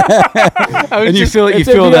 And you feel It's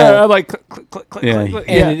in that. VR, I'm like click, click, click, click, Yeah. click, click.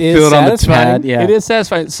 And Yeah. it is Feel it on the satisfying. pad. Yeah. It is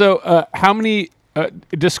satisfying. So, how many?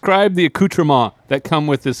 Describe the accoutrement that come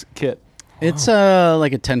with this kit. It's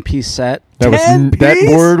like a 10-piece set.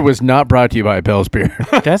 That word was not brought to you by Bell's Beer.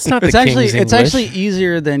 That's not It's the actually King's it's English. actually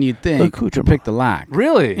easier than you'd think to Accoutrement. pick the lock.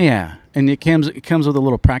 Really? Yeah, and it comes with a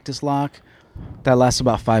little practice lock that lasts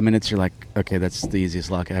about 5 minutes. You're like, okay, that's the easiest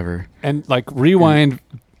lock ever. And like rewind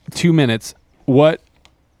 2 minutes. Why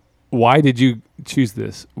did you choose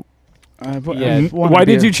this? Yeah. Why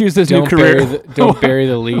did you choose this new Don't career? don't bury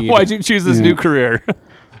the lead. Why did you choose this Yeah. new career?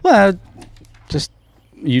 Well, just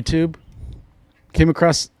YouTube came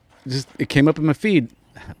across. It came up in my feed,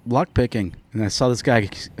 lock picking, and I saw this guy,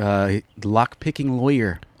 lock picking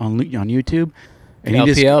lawyer on YouTube, and he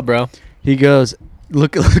LPL, bro. he goes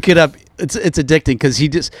look it up. It's addicting because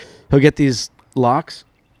he'll get these locks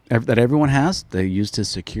that everyone has. They use to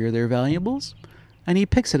secure their valuables, and he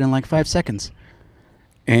picks it in like 5 seconds.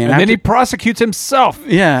 And then he prosecutes himself.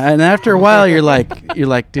 Yeah, and after a while, you're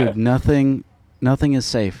like, dude, nothing is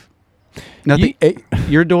safe. Nothing.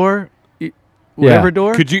 Your door, whatever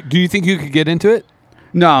door. Do you think you could get into it?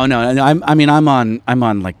 No. I'm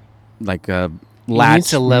on like He latch. needs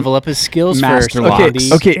to level up his skills master first.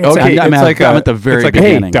 locks. Okay. I'm at the very like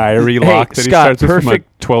beginning. a diary lock that Scott, he starts with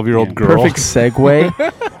perfect- from a 12-year-old Yeah. girl. Perfect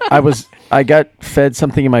segue. I got fed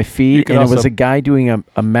something in my You feed, can and it was also- a guy doing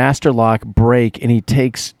a master lock break, and he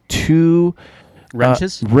takes two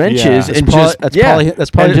Wrenches? wrenches, Yeah. and That's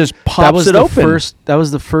probably and just pops that was it the open. That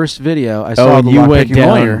was the first video I saw. Oh, of and the you lock went picking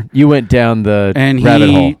down. lawyer. You went down the And rabbit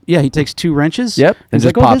hole. he takes two wrenches. Yep, and He's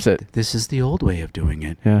just like, pops this, it. This is the old way of doing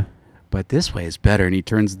it, Yeah. but this way is better. And he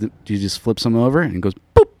just flips them over and goes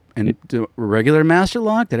boop, and do a regular master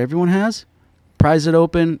lock that everyone has, pries it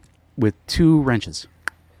open with two wrenches.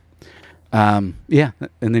 And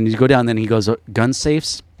then you go down. Then he goes, gun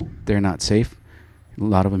safes, they're not safe. A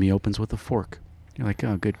lot of them he opens with a fork. You're like,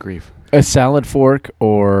 oh, good grief. A salad fork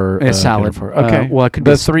or A salad fork. fork. Okay. Well, it could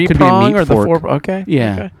the be- three could be a prong meat or the fork. four. Okay.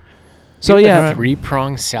 Yeah. Okay. So yeah.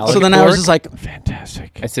 3-prong salad. So then I was just like,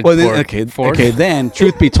 Fantastic. I said well, then, fork. okay. Then,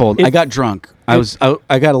 truth be told, I got drunk. I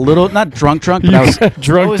got a little not drunk, but I was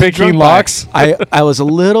drunk was he picking drunk by? locks. I was a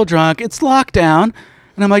little drunk. It's lockdown,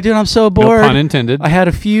 and I'm like, dude, I'm so No bored. pun intended. I had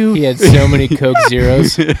a few. He had so many Coke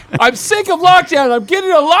Zeros. I'm sick of lockdown. I'm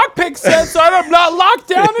getting a lockpick set so I'm not locked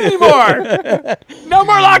down anymore. No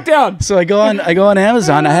more lockdown. So I go on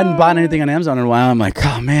Amazon. I hadn't bought anything on Amazon in a while. I'm like,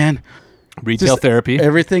 oh man, Retail Just therapy.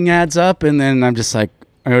 everything adds up, and then I'm just like,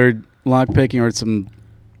 I ordered lockpicking, ordered some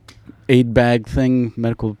aid bag thing,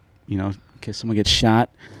 medical, in case someone gets shot.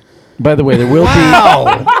 By the way, there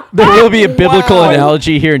will be a biblical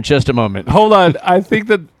analogy here in just a moment. Hold on. I think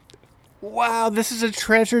that Wow, this is a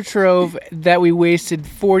treasure trove that we wasted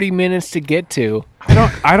 40 minutes to get to.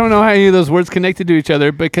 I don't know how any of those words connected to each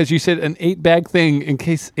other because you said an 8-bag thing in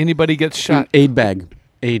case anybody gets shot. Aid bag.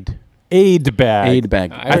 Aid Bag.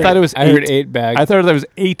 bag. I thought it was I heard 8 bag. I thought there was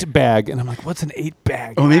 8 bag, and I'm like, what's an 8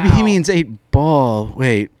 bag? Oh, maybe he Wow. means 8-ball.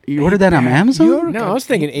 Wait, you ordered that on Amazon? No, I was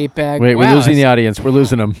thinking 8-bag. Wait, we're Wow, losing the audience. We're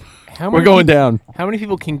losing them. how We're many going peop- down. How many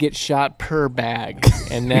people can get shot per bag?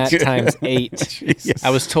 And that times 8. I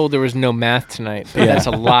was told there was no math tonight, but that's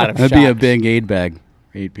a lot of That'd be a shots. big aid bag.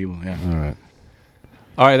 8 people, yeah. All right.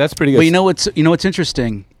 All right, that's pretty good. Well, you know what's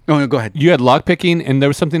interesting? Oh, no, go ahead. You had lock picking, and there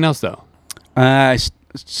was something else though. I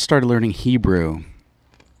started learning Hebrew.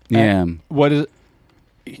 Yeah. What is?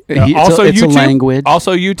 Also, it's a YouTube? language.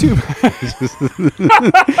 Also YouTube.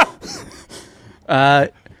 Well,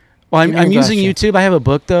 I'm using Gotcha. YouTube. I have a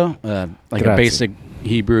book though, like a Grazie. basic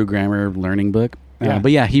Hebrew grammar learning book. Yeah.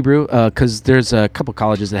 But yeah, Hebrew, because there's a couple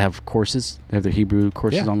colleges that have courses. They have their Hebrew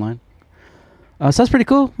courses Yeah. online. So that's pretty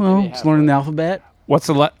cool. Well, just learning the alphabet. What's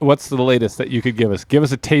the latest that you could give us? Give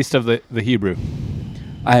us a taste of the Hebrew.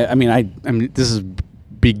 I mean, this is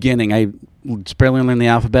beginning. I just barely learned the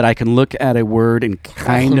alphabet. I can look at a word and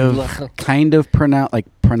kind of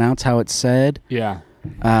pronounce how it's said. Yeah.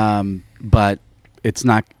 But it's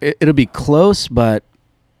not. It'll be close, but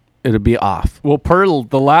it'll be off. Well, per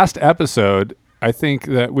the last episode, I think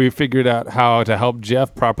that we figured out how to help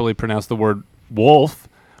Jeff properly pronounce the word wolf,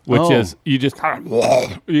 which Oh. is you just kind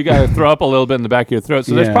of you got to throw up a little bit in the back of your throat.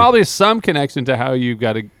 So there's Yeah. probably some connection to how you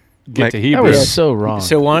got to get Like, to That Hebrew. was so wrong.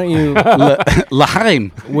 So why don't you,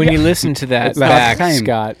 L'chaim. when you listen to that It's back, L'chaim.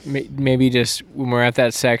 Scott, maybe just when we're at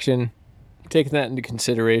that section, taking that into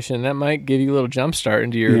consideration, that might give you a little jump start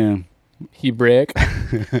into your Yeah. Hebraic.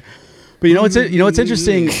 But you know what's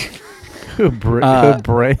interesting?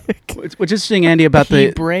 break. What's interesting, Andy, about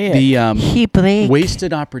Hebraic. the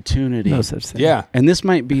wasted opportunity. No such thing. Yeah. And this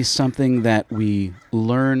might be something that we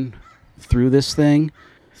learn through this thing,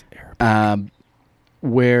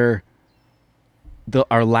 where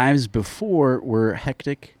our lives before were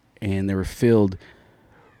hectic and they were filled.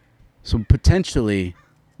 So potentially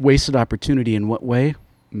wasted opportunity in what way?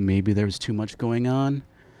 Maybe there was too much going on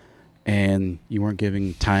and you weren't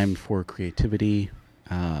giving time for creativity,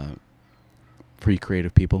 for you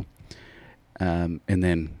creative people. And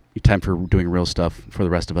then time for doing real stuff for the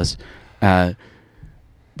rest of us.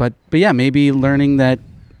 But yeah, maybe learning that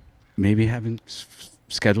maybe having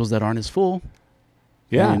schedules that aren't as full.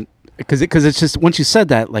 Yeah. Because it's just, once you said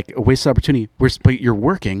that, like a wasted opportunity, but you're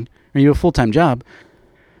working and you have a full-time job.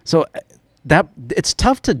 So that it's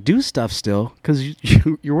tough to do stuff still because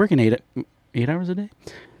you're working 8 hours a day,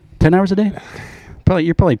 10 hours a day.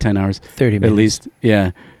 You're probably 10 hours 30 minutes. at least.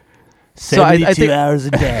 Yeah. So I think, hours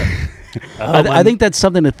a day. I think that's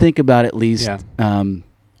something to think about at least. Yeah.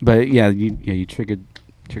 But yeah, you triggered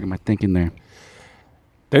my thinking there.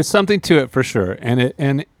 There's something to it for sure,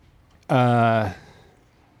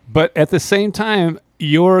 but at the same time,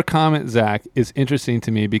 your comment, Zach, is interesting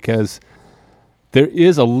to me because there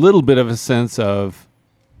is a little bit of a sense of,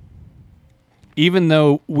 even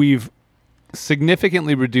though we've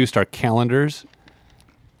significantly reduced our calendars,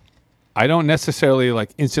 I don't necessarily like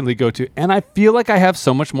instantly go to, and I feel like I have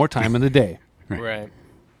so much more time in the day. Right.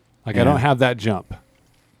 Like Yeah. I don't have that jump.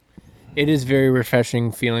 It is very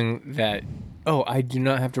refreshing feeling that, I do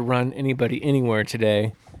not have to run anybody anywhere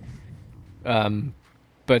today.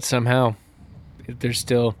 But somehow there's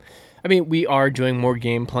still, we are doing more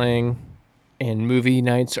game playing, and movie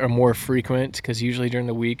nights are more frequent because usually during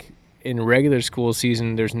the week in regular school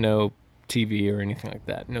season, there's no TV or anything like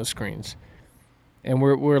that, no screens. And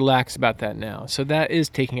we're lax about that now. So that is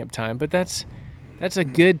taking up time, but that's a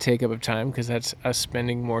good take up of time because that's us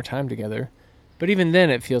spending more time together. But even then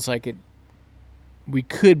it feels like we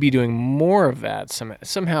could be doing more of that.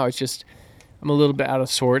 Somehow it's just, I'm a little bit out of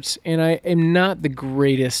sorts, and I am not the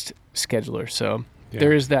greatest scheduler. So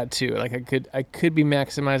there is that too. Like I could be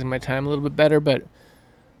maximizing my time a little bit better, but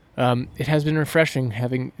it has been refreshing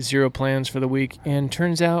having zero plans for the week. And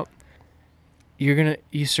turns out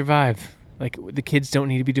you survive. Like the kids don't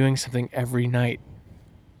need to be doing something every night.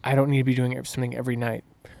 I don't need to be doing something every night.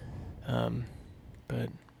 But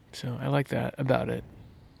so I like that about it.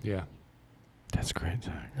 Yeah. That's great,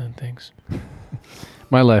 Zach. No, thanks.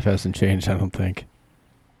 My life hasn't changed, I don't think.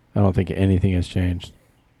 I don't think anything has changed.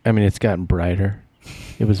 It's gotten brighter.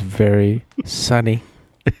 It was very sunny.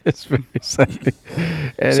 It's very sunny.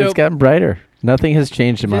 And So- it's gotten brighter. Nothing has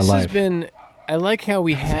changed in my This life. has been. I like how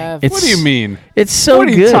we have. It's- What do you mean? It's so What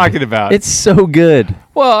are good. you talking about? It's so good.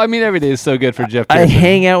 Well, every day is so good for Jeff I Pearson.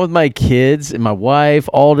 hang out with my kids and my wife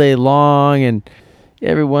all day long, and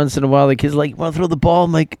every once in a while the kids are like, "Want to throw the ball?"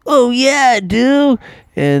 I'm like, "Oh yeah, I do."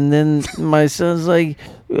 And then my son's like,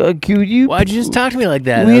 "Could you? Why'd you just talk to me like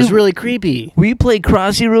that? We- That was really creepy. Will you play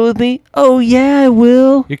Cross Hero with me?" "Oh yeah, I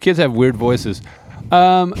will." Your kids have weird voices.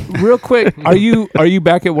 Real quick, are you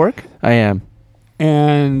back at work? I am.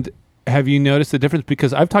 And have you noticed the difference?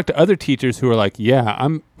 Because I've talked to other teachers who are like, "Yeah,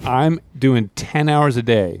 I'm doing 10 hours a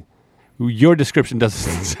day." Your description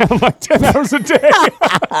doesn't sound like 10 hours a day.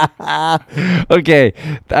 Okay,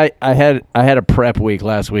 I had a prep week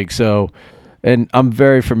last week, so, and I'm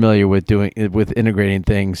very familiar with integrating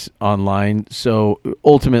things online. So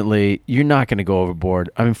ultimately, you're not going to go overboard.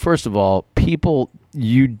 First of all, people,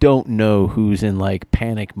 you don't know who's in like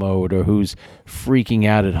panic mode or who's freaking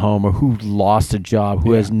out at home or who lost a job,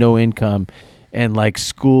 who has no income. And like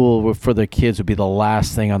school for their kids would be the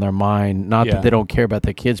last thing on their mind. Not that they don't care about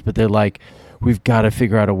their kids, but they're like, we've got to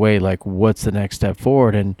figure out a way, like what's the next step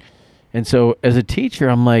forward? And so as a teacher,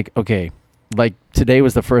 I'm like, okay, like today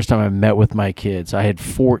was the first time I met with my kids. I had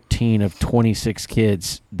 14 of 26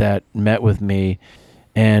 kids that met with me,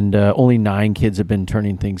 and only 9 kids have been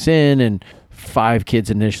turning things in, and 5 kids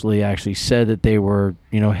initially actually said that they were,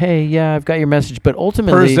 hey, yeah, I've got your message. But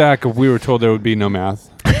ultimately, Per Zach, if we were told there would be no math.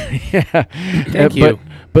 yeah. Thank you.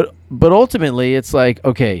 But ultimately, it's like,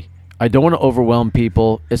 okay, I don't want to overwhelm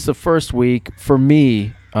people. It's the first week for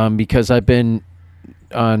me because I've been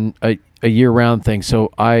on a year-round thing,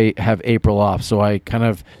 so I have April off. So I kind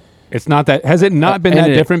of It's not that. Has it not been and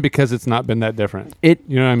that it- different because it's not been that different? it.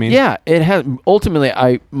 You know what I mean? Yeah, it has. Ultimately,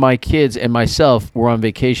 my kids and myself were on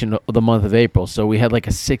vacation the month of April, so we had like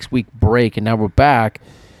a 6-week break, and now we're back.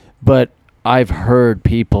 But I've heard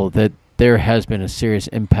people that there has been a serious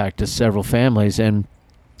impact to several families, and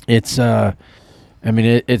it's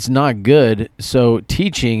it's not good. So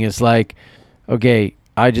teaching is like, okay,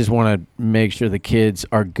 I just want to make sure the kids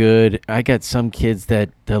are good. I got some kids that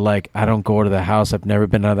they're like, I don't go to the house. I've never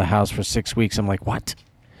been out of the house for 6 weeks. I'm like, what?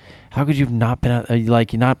 How could you have not been out?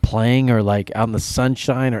 Like, you're not playing or like out in the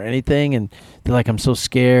sunshine or anything? And they're like, I'm so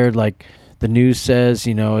scared. Like the news says,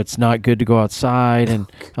 it's not good to go outside. And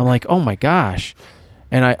I'm like, oh my gosh.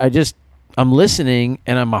 And I'm listening,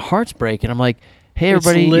 and my heart's breaking. I'm like, hey,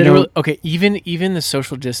 everybody. It's literally okay. Even the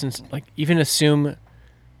social distance, like even assume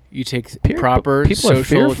you take proper people are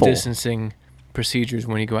social fearful. distancing procedures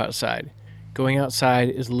when you go outside. Going outside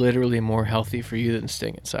is literally more healthy for you than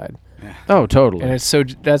staying inside. Oh, totally. And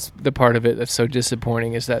that's the part of it that's so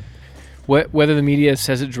disappointing is that whether the media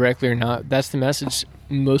says it directly or not, that's the message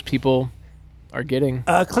most people are getting.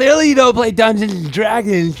 Clearly, you don't play Dungeons and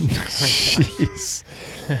Dragons.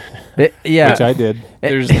 Yeah. Which I did.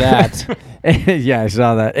 There's that. Yeah, I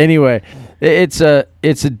saw that. Anyway, It's a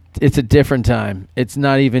different time. It's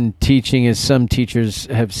not even teaching, as some teachers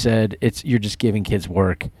have said. You're just giving kids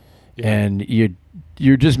work, and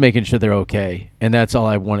you're just making sure they're okay. And that's all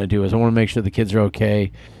I want to do is I want to make sure the kids are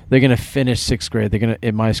okay. They're going to finish 6th grade. They're going to,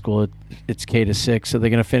 in my school, it's K to 6, so they're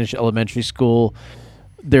going to finish elementary school.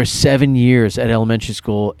 They're 7 years at elementary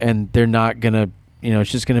school, and they're not going to,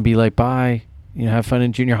 it's just going to be like, bye, have fun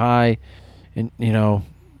in junior high, and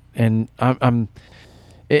and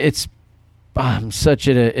it's such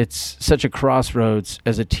a crossroads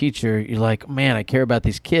as a teacher. You're like, man, I care about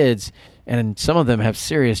these kids, and some of them have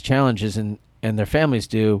serious challenges, and their families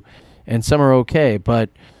do, and some are okay, but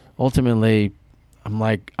ultimately, I'm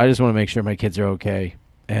like, I just want to make sure my kids are okay,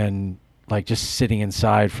 and like just sitting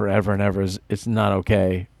inside forever and ever it's not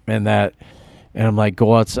okay, and I'm like,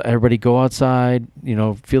 go outside, everybody go outside,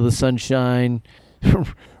 feel the sunshine,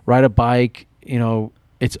 ride a bike,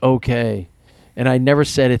 it's okay. And I never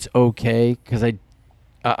said it's okay because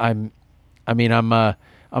I'm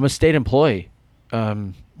a state employee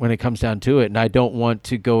when it comes down to it, and I don't want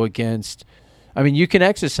to go against. I mean, you can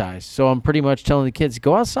exercise, so I'm pretty much telling the kids,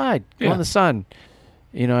 go outside, go in the sun,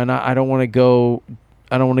 and I don't want to go.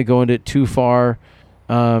 I don't want to go into it too far,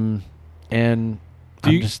 and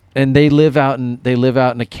they live out in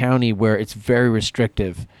a county where it's very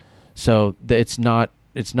restrictive, so it's not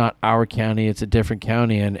our county, it's a different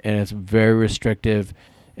county, and it's very restrictive,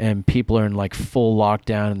 and people are in like full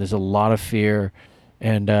lockdown, and there's a lot of fear,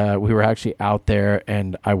 and we were actually out there,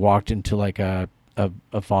 and I walked into like a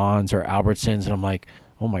Vons or Albertsons, and I'm like,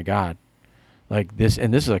 oh my God, like this,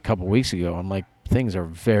 and this is a couple weeks ago. I'm like, things are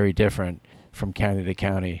very different from county to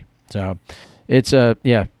county. So it's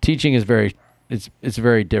teaching is it's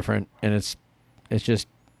very different, and it's just,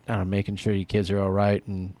 I don't know, making sure your kids are all right,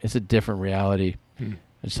 and it's a different reality. I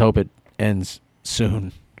just hope it ends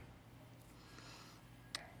soon.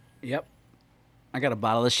 Yep. I got a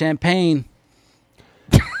bottle of champagne.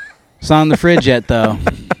 It's not in the fridge yet, though.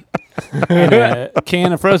 And a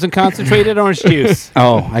can of frozen concentrated orange juice.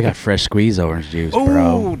 Oh, I got fresh squeezed orange juice, bro.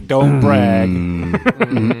 Oh, don't brag.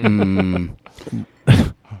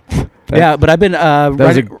 Yeah, but I've been that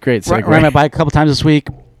was a great segue. riding my bike a couple times this week.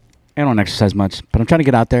 I don't exercise much, but I'm trying to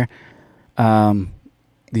get out there.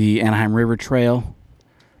 The Anaheim River Trail.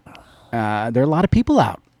 There are a lot of people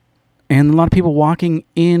out, and a lot of people walking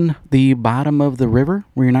in the bottom of the river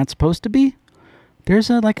where you're not supposed to be. There's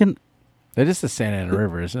That is the Santa Ana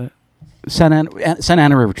River, isn't it? Santa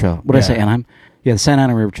Ana River Trail. What did I say, Yeah. Anaheim? Yeah, the Santa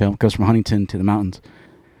Ana River Trail goes from Huntington to the mountains.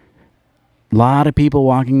 A lot of people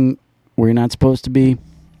walking where you're not supposed to be,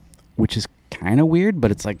 which is kind of weird,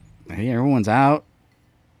 but it's like, hey, everyone's out.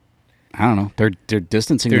 I don't know. They're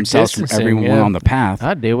distancing themselves from everyone on the path.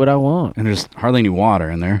 I do what I want. And there's hardly any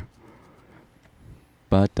water in there.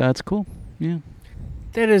 But that's cool. Yeah.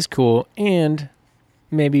 That is cool, and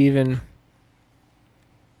maybe even.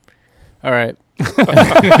 All right.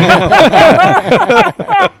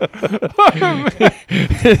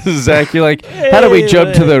 Zach, you're like, how do we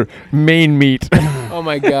jump to the main meat? Oh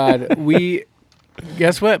my God.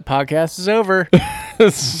 Guess what? Podcast is over.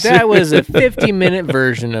 That was a 50-minute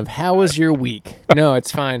version of how was your week? No,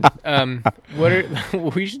 it's fine.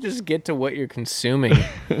 We should just get to what you're consuming,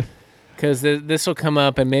 because this will come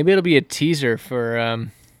up, and maybe it'll be a teaser for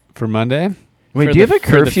Monday. Wait, for do you the- have a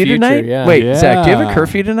for the curfew future, tonight? yeah. Wait, Yeah. Zach, do you have a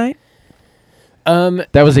curfew tonight?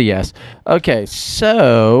 That was a yes. Okay,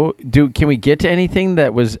 so can we get to anything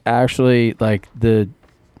that was actually like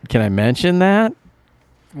can I mention that?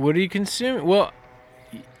 What are you consuming? Well,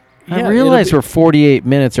 I realize we're 48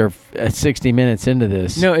 minutes or 60 minutes into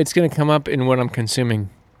this. No, it's going to come up in what I'm consuming.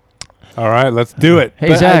 All right, let's do it. Hey,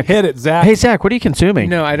 But Zach. hit it, Zach. Hey, Zach, what are you consuming?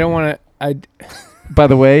 No, I don't want to. By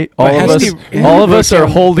the way, all But it of has us, to be- all of us are broken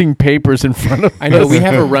down. holding papers in front of us. I know we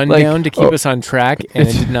have a rundown Like, to keep us on track, and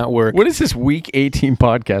it did not work. What is this week 18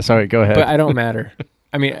 podcast? All right, go ahead. But I don't matter.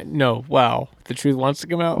 I mean, no. Wow, the truth wants to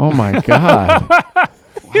come out. Oh my God.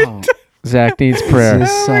 Wow. Zach needs prayer. This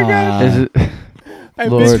is, Is it, I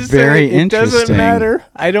Lord, meant to say very it doesn't interesting. matter.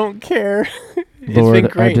 I don't care. It's Lord, been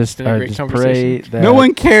great. I just It's been a great pray conversation. that No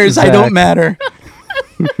one cares. I Zach- don't matter.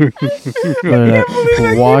 Lord,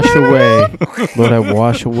 I wash away. Lord, I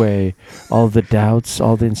wash away all the doubts,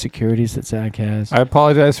 all the insecurities that Zach has. I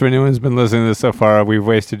apologize for anyone who's been listening to this so far. We've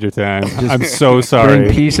wasted your time. I'm so sorry.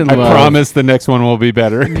 Bring peace and I love. promise the next one will be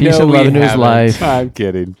better. Peace No, and we love into his haven't. life. I'm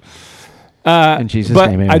kidding. In Jesus' but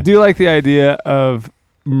name, amen. I do like the idea of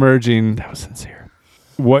merging That was sincere.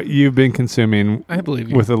 what you've been consuming I believe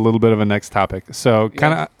you. with a little bit of a next topic. So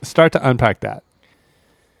kind of start to unpack that.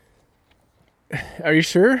 Are you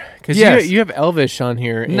sure? Because Yes. you have Elvish on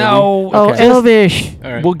here. Andy. No. Oh, Okay. Elvish.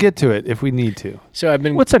 All right. We'll get to it if we need to. So I've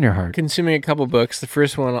been What's on your heart? consuming a couple books. The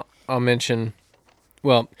first one I'll mention.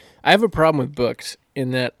 Well, I have a problem with books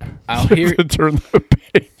in that I'll hear. Turn the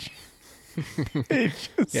page.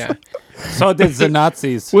 Yeah, So did the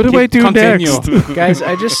Nazis. What do I do Continue. next? guys,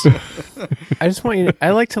 I just want you.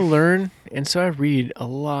 I like to learn, and so I read a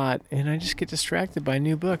lot, and I just get distracted by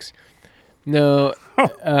new books. No,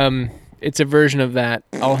 it's a version of that.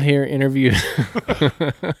 I'll hear interviews.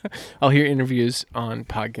 I'll hear interviews on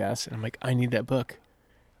podcasts, and I'm like, I need that book.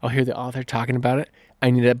 I'll hear the author talking about it. I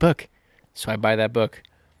need that book, so I buy that book.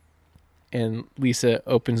 And Lisa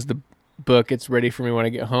opens the book. It's ready for me when I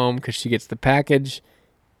get home because she gets the package,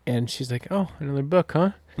 and she's like, "Oh, another book,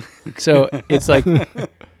 huh?" So it's like,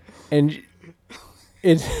 and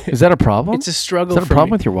Is that a problem? it's a struggle. Is that a for problem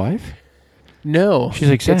me. with your wife? No, She's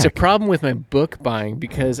like, it's a "Zach." problem with my book buying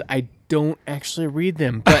because I don't actually read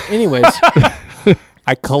them. But anyways,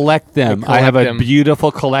 I collect them. I I have collect a them.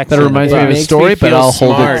 beautiful collection. That reminds It me of a makes story, me but feel I'll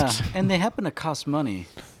hold smart. it. And they happen to cost money.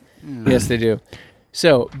 yes, they do.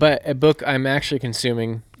 So, but a book I'm actually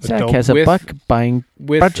consuming Zach Adult has a with- buck buying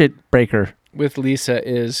with budget breaker. with Lisa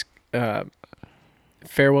is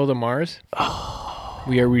Farewell to Mars.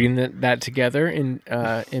 We are reading that together in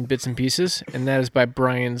bits and pieces, and that is by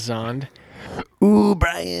Brian Zond. Ooh,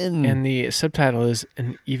 Brian. And the subtitle is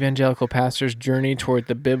An Evangelical Pastor's Journey Toward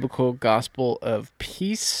the Biblical Gospel of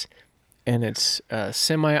Peace. And it's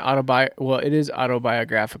it is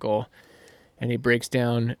autobiographical. And he breaks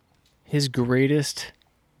down his greatest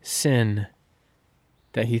sin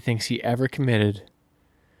that he thinks he ever committed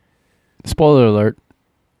Spoiler alert.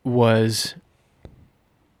 was,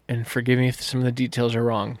 and forgive me if some of the details are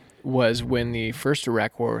wrong, was when the first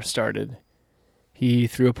Iraq War started. He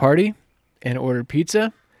threw a party and ordered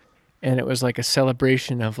pizza, and it was like a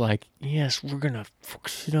celebration of like, yes, we're gonna fuck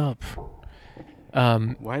shit up.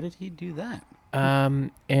 Why did he do that?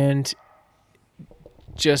 And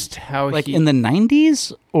just how Like he in the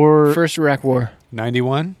 90s or? first Iraq War,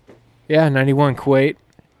 91? yeah, 91 Kuwait,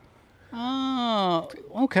 Oh,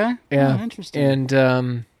 okay. yeah, Oh, interesting.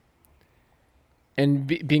 and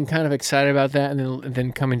being kind of excited about that, and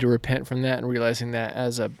then coming to repent from that, and realizing that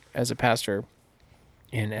as a pastor,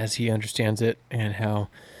 and as he understands it, and how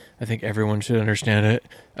I think everyone should understand it.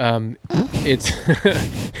 It's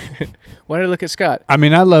why did I look at Scott? I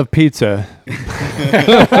mean, I love pizza.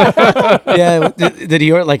 Yeah, did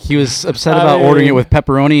he order, like he was upset about ordering it with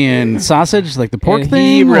pepperoni and sausage, like the pork And thing?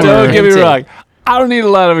 he or- wrote- Don't get me Hinted. wrong. I don't need a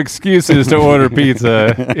lot of excuses to order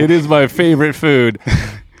pizza. It is my favorite food.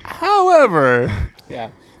 However, Yeah,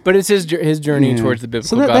 but it's his journey Yeah. towards the biblical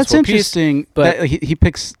So gospel that's of peace. interesting. but- That he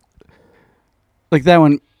picks like that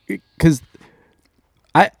one because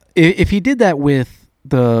if he did that with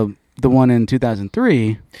the one in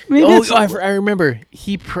 2003. I mean, Oh, that's- I remember.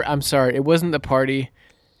 I'm sorry, it wasn't the party.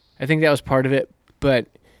 I think that was part of it, but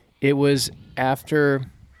it was after.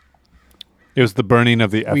 it was the burning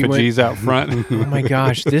of the We went- effigies out front. Oh my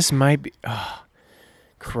gosh, this might be. Oh,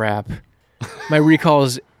 crap. My recall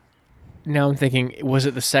is. Now I'm thinking, was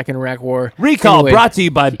it the second Iraq War? Recall Anyway, brought to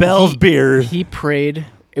you by Bell's Beer. He prayed.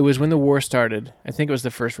 It was when the war started. I think it was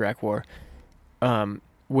the first Iraq War.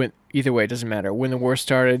 When either way, it doesn't matter. When the war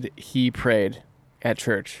started, he prayed at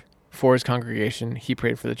church for his congregation. He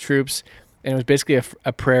prayed for the troops, and it was basically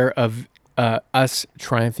a prayer of us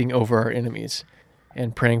triumphing over our enemies,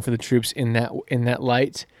 and praying for the troops in that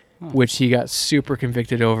light, which he got super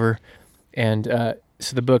convicted over. And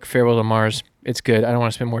so the book Farewell to Mars, it's good. I don't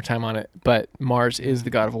want to spend more time on it, but Mars is the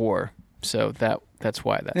god of war, so that's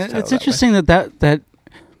why that's titled it's that way. interesting that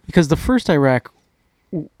because the first Iraq,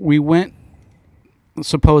 we went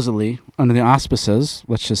supposedly under the auspices,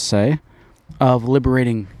 let's just say, of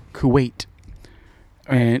liberating Kuwait.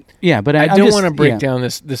 And yeah, but I I'm don't just- want to break yeah. down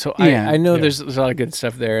this whole. Yeah. I know Yeah. there's a lot of good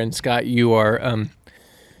stuff there, and Scott, you are an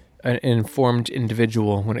informed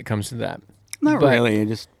individual when it comes to that. Not but really.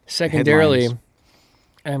 Just Secondarily, headlines.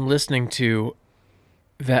 I'm listening to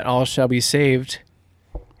 "That All Shall Be Saved: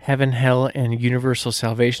 Heaven, Hell, and Universal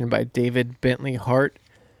Salvation" by David Bentley Hart,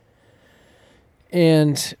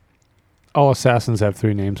 and All assassins have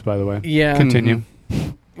 3 names, by the way. yeah, Continue.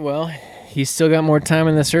 well, he's still got more time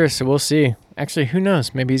in this earth, so we'll see. Actually, who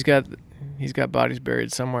knows? Maybe he's got bodies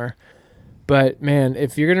buried somewhere. But man,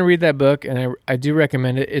 if you're gonna read that book, and I do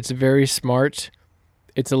recommend it, it's very smart.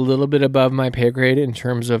 It's a little bit above my pay grade in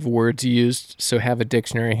terms of words used, so have a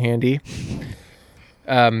dictionary handy.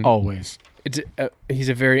 Always. He's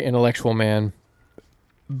a very intellectual man,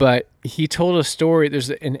 but he told a story. There's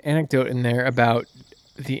an anecdote in there about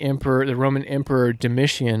the Roman Emperor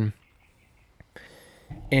Domitian,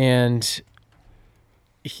 and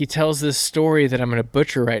he tells this story that I'm going to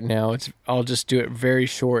butcher right now. I'll just do it very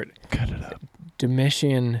short. Cut it up.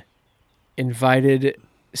 Domitian invited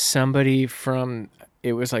somebody from,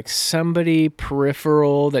 it was like somebody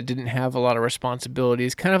peripheral that didn't have a lot of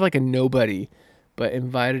responsibilities, kind of like a nobody, but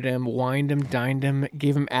invited him, wined him, dined him,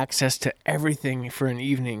 gave him access to everything for an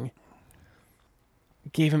evening.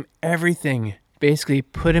 Gave him everything, basically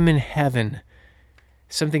put him in heaven,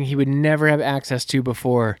 something he would never have access to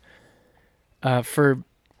before, for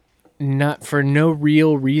no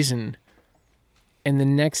real reason. And the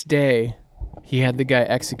next day, he had the guy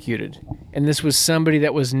executed. And this was somebody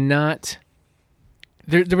that was not...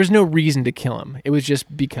 There was no reason to kill him. It was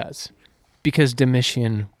just because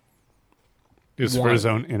Domitian... It was for his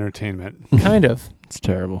own entertainment. Kind of. It's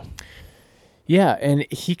terrible. Yeah, and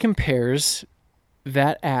he compares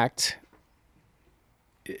that act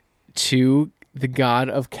to the God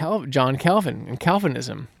of John Calvin and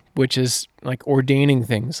Calvinism, which is like ordaining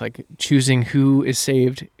things, like choosing who is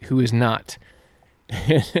saved, who is not.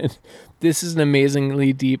 This is an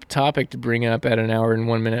amazingly deep topic to bring up at an hour and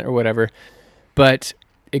 1 minute or whatever, but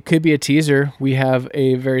it could be a teaser. We have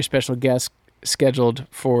a very special guest scheduled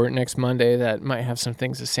for next Monday that might have some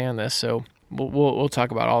things to say on this, so we'll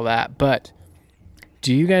talk about all that. But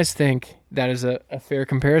do you guys think that is a fair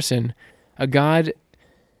comparison? A God,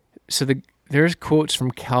 so there's quotes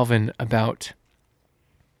from Calvin about,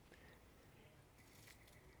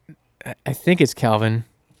 I think it's Calvin.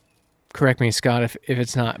 Correct me, Scott, if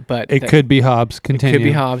it's not. But it could be Hobbes. Continue. It could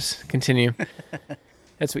be Hobbes. Continue.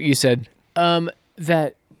 That's what you said.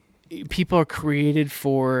 That people are created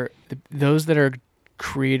for, those that are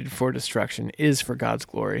created for destruction is for God's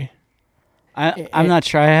glory. I'm not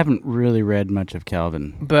sure. I haven't really read much of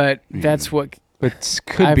Calvin. But that's what... It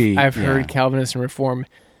could be. I've heard Calvinist and Reform.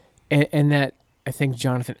 And that, I think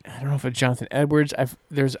Jonathan... I don't know if it's Jonathan Edwards.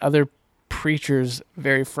 There's other preachers,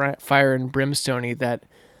 very fire and brimstone-y, that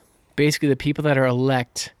basically the people that are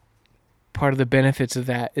elect, part of the benefits of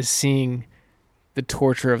that is seeing the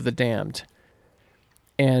torture of the damned.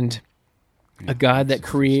 And a God that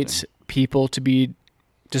creates people to be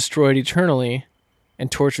destroyed eternally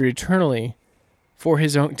and tortured eternally for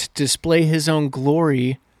his own, to display his own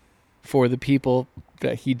glory for the people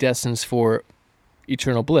that he destines for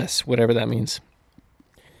eternal bliss, whatever that means.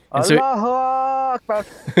 And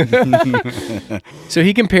so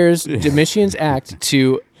he compares Domitian's act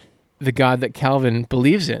to the God that Calvin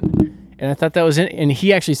believes in. And I thought that was, and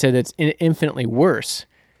he actually said it's infinitely worse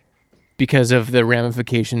because of the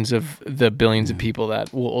ramifications of the billions of people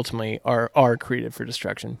that will ultimately are created for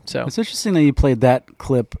destruction. So it's interesting that you played that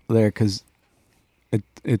clip there, because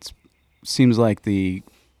it seems like the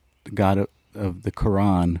God of the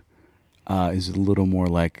Quran is a little more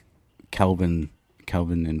like Calvin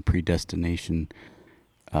and predestination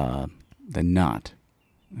than not.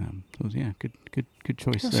 So yeah, good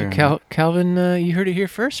choice there. So Calvin, you heard it here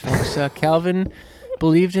first, folks. Calvin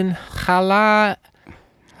believed in Allah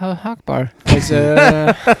Akbar. Is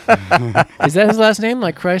that his last name?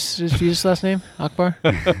 Like Christ is Jesus' last name? Akbar?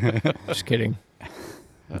 Just kidding.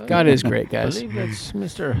 God is great, guys. I believe that's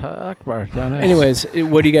Mr. Akbar. Anyways,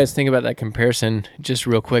 what do you guys think about that comparison? Just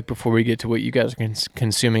real quick before we get to what you guys are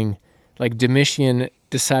consuming. Like Domitian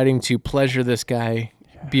deciding to pleasure this guy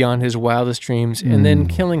beyond his wildest dreams and then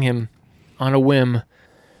killing him on a whim.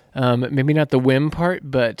 Maybe not the whim part,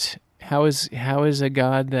 but how is a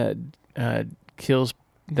God that kills,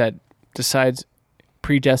 that decides,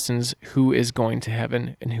 predestines who is going to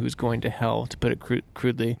heaven and who is going to hell, to put it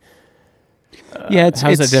crudely?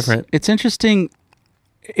 How's that different? It's interesting.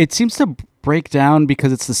 It seems to break down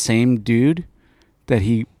because it's the same dude that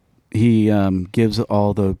he gives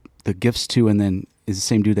all the gifts to, and then is the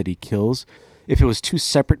same dude that he kills. If it was two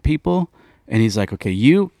separate people, and he's like, okay,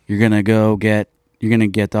 you're gonna get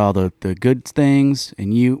all the good things,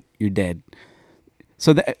 and you're dead.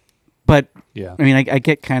 So that, but yeah, I mean, I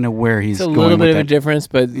get kind of where he's going. It's a little bit of that. a difference,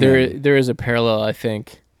 but there is a parallel, I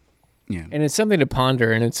think. Yeah. And it's something to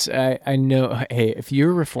ponder, and it's I know, hey, if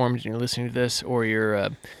you're Reformed and you're listening to this, or you're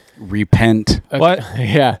repent. What?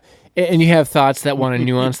 Yeah, and you have thoughts that want to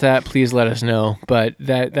nuance that, please let us know. But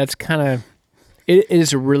that's kind of, it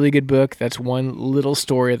is a really good book. That's one little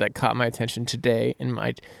story that caught my attention today in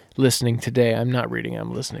my listening today. I'm not reading,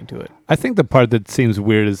 I'm listening to it. I think the part that seems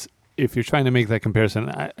weird is if you're trying to make that comparison,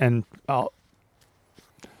 I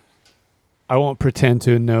won't pretend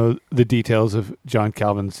to know the details of John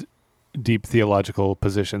Calvin's deep theological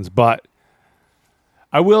positions, but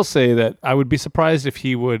I will say that I would be surprised if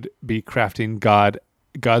he would be crafting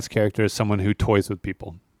God's character as someone who toys with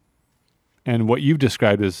people. And what you've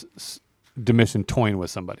described as Domitian toying with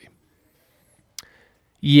somebody.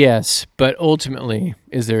 Yes, but ultimately,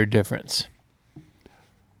 is there a difference?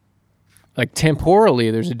 Like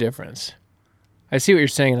temporally, there's a difference. I see what you're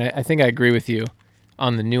saying, and I think I agree with you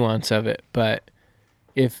on the nuance of it. But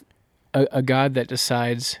if a God that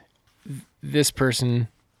decides this person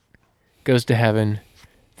goes to heaven,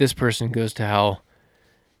 this person goes to hell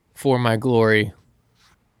for my glory,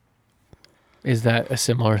 is that a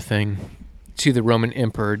similar thing to the Roman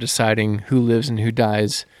emperor deciding who lives and who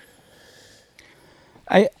dies?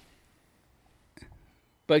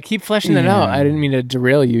 But keep fleshing that out. I didn't mean to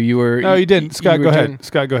derail you. You were. No, you didn't. Scott, you go were ahead. done.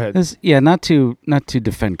 Scott, go ahead. Not to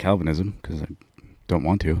defend Calvinism, because I don't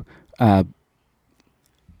want to.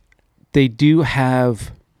 They do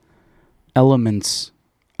have elements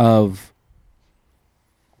of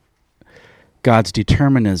God's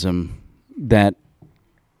determinism that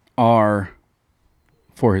are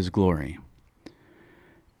for his glory.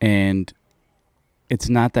 And it's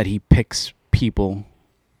not that he picks people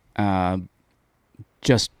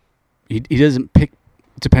he doesn't pick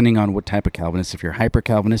depending on what type of Calvinist. If you're a hyper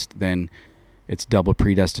Calvinist, then it's double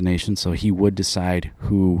predestination, so he would decide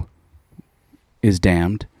who is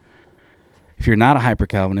damned. If you're not a hyper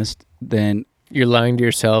Calvinist, then You're lying to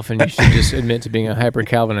yourself, and you should just admit to being a hyper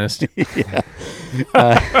Calvinist. You're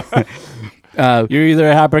either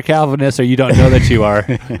a hyper Calvinist or you don't know that you are.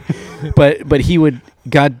 but he would.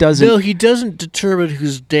 God doesn't. No, he doesn't determine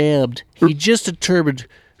who's damned. He just determined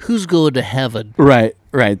who's going to heaven. Right.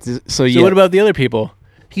 So yeah. what about the other people?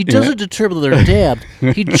 He doesn't determine they're damned.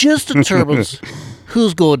 He just determines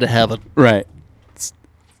who's going to heaven. Right.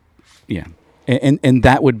 Yeah. And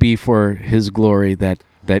that would be for his glory, that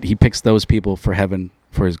he picks those people for heaven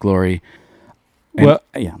for his glory. And,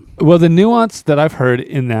 Well, the nuance that I've heard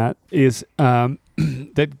in that is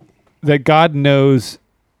that God knows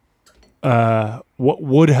what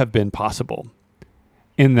would have been possible.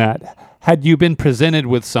 In that, had you been presented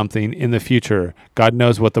with something in the future, God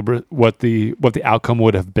knows what the outcome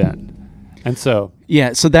would have been, and so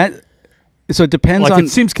So it depends on. it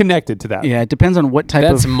seems connected to that. Yeah, it depends on what type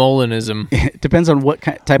That's of. Molinism. It depends on what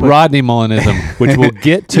type of. Rodney Molinism, which we'll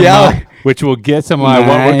get to Yeah. what we're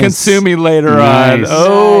Nice. consuming later Nice. on.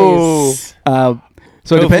 Oh, Nice.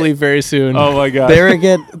 So it Hopefully very soon. oh my God! there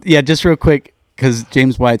again, just real quick, because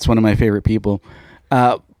James White's one of my favorite people.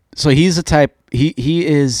 So he's a type. He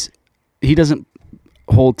doesn't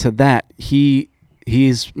hold to that.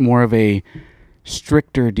 He's more of a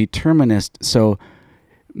stricter determinist. So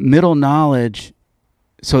middle knowledge.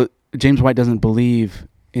 So James White doesn't believe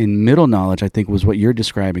in middle knowledge, I think was what you're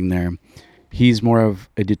describing there. He's more of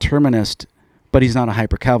a determinist, but he's not a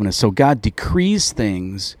hyper Calvinist. So God decrees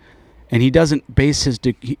things, and he doesn't base his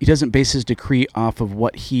decree off of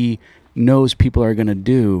what he knows people are going to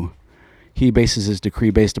do. He bases his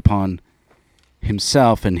decree based upon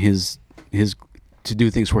himself and his to do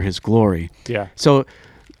things for his glory. Yeah. So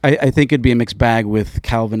I think it'd be a mixed bag with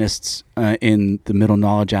Calvinists in the middle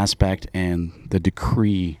knowledge aspect and the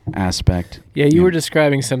decree aspect. Yeah, you were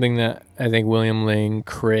describing something that I think William Lane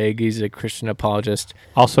Craig, he's a Christian apologist.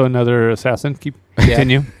 Also another assassin.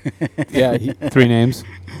 Continue. Yeah, 3 names.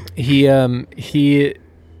 he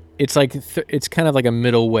it's like it's kind of like a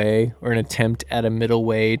middle way, or an attempt at a middle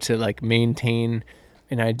way to like maintain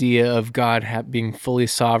an idea of God being fully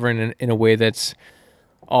sovereign in a way that's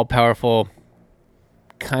all powerful,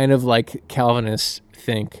 kind of like Calvinists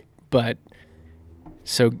think, but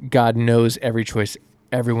so God knows every choice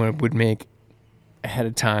everyone would make ahead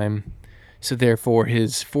of time, so therefore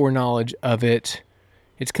his foreknowledge of it,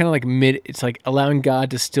 it's kind of like it's like allowing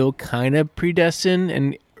God to still kind of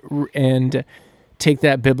predestine and take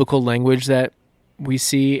that biblical language that we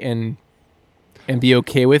see and be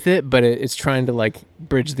okay with it, but it's trying to like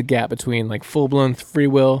bridge the gap between like full-blown free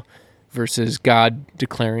will versus God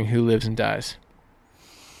declaring who lives and dies.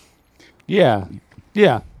 Yeah,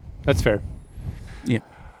 that's fair. Yeah.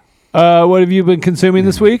 What have you been consuming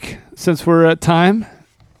this week since we're at time,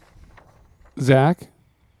 Zach?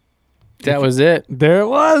 That was it. There it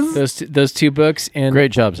was. Those 2 books, and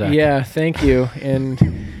Great job, Zach. Yeah, thank you. And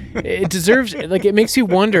it deserves, like, it makes you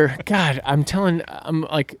wonder. God, I'm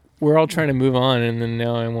like, we're all trying to move on, and then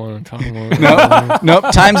now I want to talk more.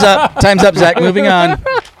 Nope. Time's up, Zach. Moving on.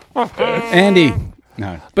 Andy.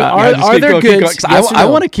 No. But just are keep there going, keep goods? going, 'cause I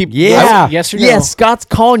want to keep. Yes or no? Yes, Scott's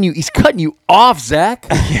calling you. He's cutting you off, Zach.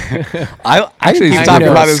 I Actually, can I keep talking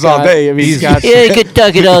know, about this all Scott. day. I mean, He's got- Yeah, you could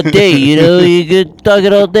talk it all day, you know? You could talk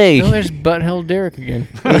it all day. No, there's Butthole Derek again.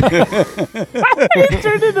 Turned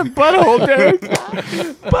into Butthole Derek.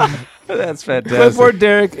 That's fantastic. Clipboard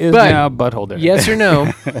Derek is But- now Butthole Derek. Yes or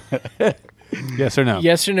no? Yes or no?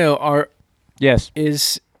 Yes or no? Yes.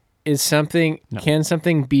 Is something? No. Can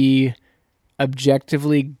something be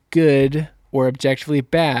objectively good or objectively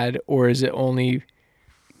bad, or is it only?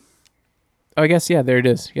 Oh, I guess there it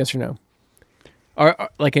is. Yes or no?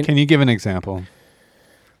 Can you give an example?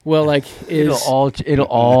 Well, it'll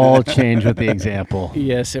all change with the example.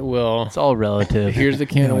 Yes, it will. It's all relative. Here's the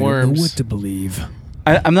can of worms. I don't know what to believe.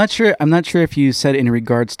 I'm not sure. I'm not sure if you said in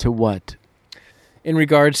regards to what. In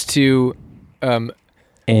regards to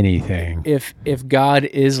anything. If God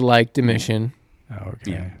is like Domitian,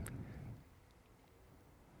 Okay.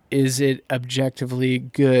 is it objectively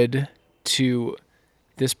good to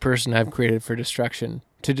this person I've created for destruction?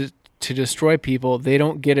 To destroy people, they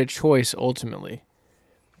don't get a choice ultimately.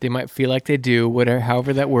 They might feel like they do,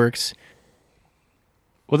 however that works.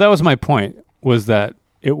 Well, that was my point, was that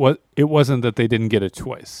it wasn't that they didn't get a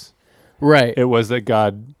choice. Right. It was that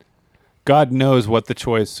God knows what the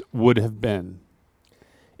choice would have been.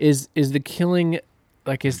 Is the killing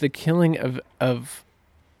of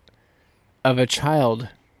a child,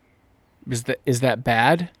 is that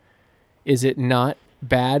bad? Is it not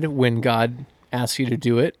bad when God asks you to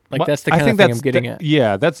do it? That's the kind of thing I'm getting at.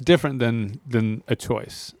 Yeah, that's different than a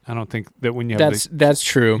choice. I don't think that when you have that's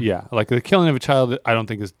true. Yeah, like the killing of a child, I don't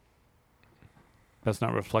think that's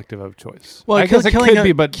not reflective of choice. Well, I guess it could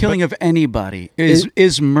be, but killing of anybody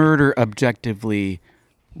is murder objectively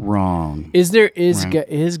wrong? Is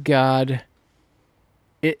God?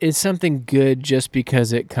 Is something good just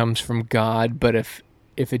because it comes from God? But if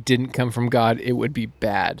it didn't come from God, it would be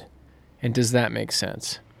bad. And does that make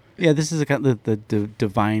sense? Yeah, this is the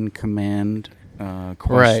divine command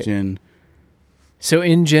question. Right. So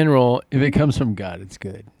in general, if it comes from God, it's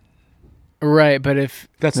good. Right, but if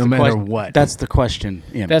that's no matter what, that's the question.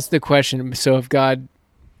 Yeah. That's the question. So if God,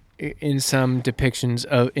 in some depictions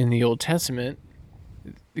in the Old Testament,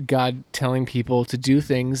 God telling people to do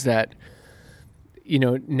things that,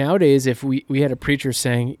 nowadays, if we had a preacher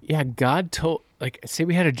saying, yeah, God told, say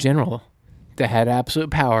we had a general that had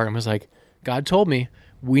absolute power and was like, God told me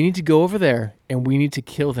we need to go over there and we need to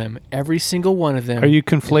kill them, every single one of them. Are you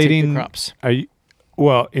conflating take the crops? Are you?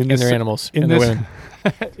 Well, in and this, their animals, in and this, their women.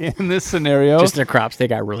 In this scenario, just their crops. They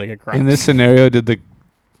got really good crops. In this scenario,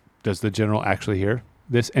 does the general actually hear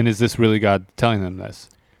this? And is this really God telling them this?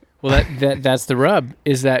 Well, that's the rub.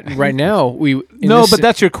 Is that right now but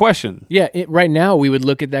that's your question. Yeah, right now we would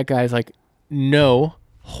look at that guy as like, no,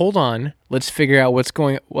 hold on, let's figure out what's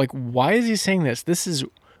going. Why is he saying this? This is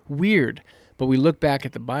weird. But we look back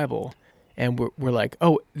at the Bible, and we're like,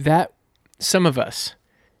 oh, that. Some of us,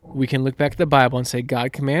 we can look back at the Bible and say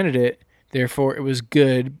God commanded it, therefore it was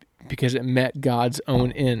good because it met God's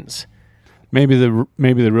own ends. Maybe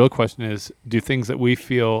the real question is, do things that we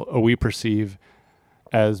feel or we perceive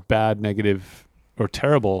as bad, negative, or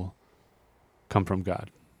terrible come from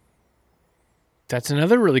God? That's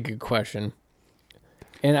another really good question.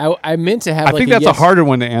 And I meant to have. I think that's a harder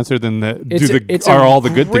one to answer than are all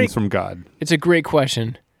the good things from God? It's a great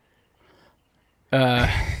question. Man,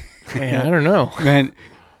 I don't know. Man,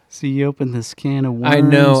 so you open this can of worms, I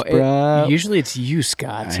know. bro. Usually it's you,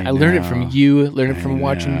 Scott. I know. learned it from you. Learned it from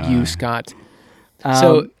watching you, Scott. Is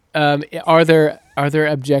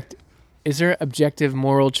there objective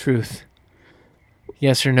moral truth?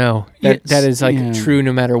 Yes or no? That is true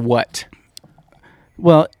no matter what.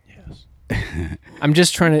 Well, I'm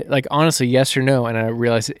just trying to honestly, yes or no, and I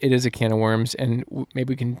realize it is a can of worms, and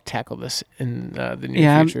maybe we can tackle this in the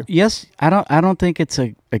near future. Yes, I don't think it's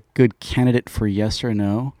a good candidate for yes or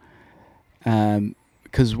no,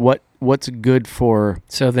 because what's good for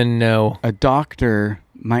no, a doctor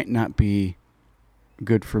might not be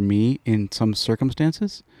good for me in some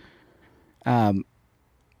circumstances, and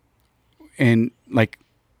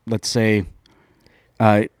let's say,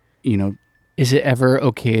 is it ever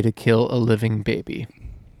okay to kill a living baby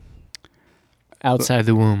outside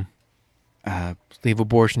the womb? Leave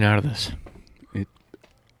abortion out of this.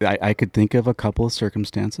 I could think of a couple of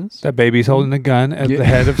circumstances. That baby's holding a gun at the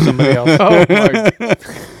head of somebody else. Oh my!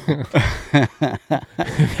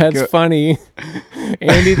 That's funny,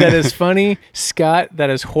 Andy. That is funny. Scott, that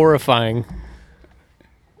is horrifying.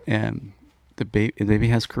 The baby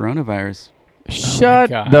has coronavirus. Shut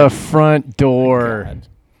the front door. Oh,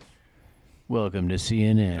 welcome to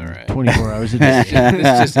CNN. All right. 24 hours a day.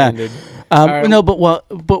 This just ended. No,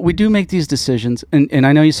 but we do make these decisions, and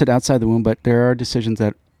I know you said outside the womb, but there are decisions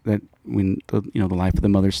that when the life of the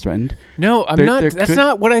mother's threatened. No, I'm not. That's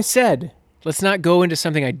not what I said. Let's not go into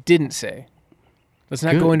something I didn't say. Let's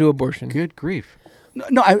not go into abortion. Good grief! No,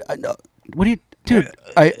 no. What do you, dude?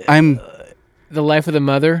 I'm the life of the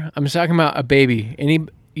mother. I'm talking about a baby.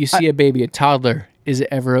 You see a baby, a toddler. Is it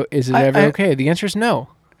ever okay? The answer is no.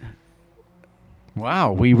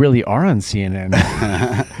 Wow, we really are on CNN.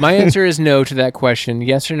 My answer is no to that question.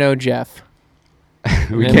 Yes or no, Jeff?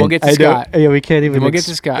 And then we'll get to I Scott. don't- Yeah, we can't even Then we'll get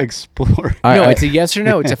to Scott. explore. No, it's a yes or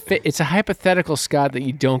no. It's a hypothetical, Scott, that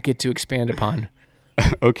you don't get to expand upon.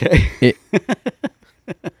 Okay.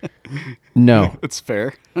 No. It's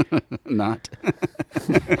fair. Not.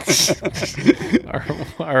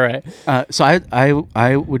 All right. So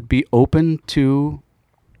I would be open to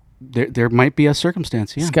there might be a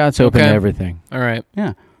circumstance. Yeah. Scott's open Okay. to everything. All right.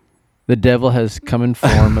 Yeah. The devil has come in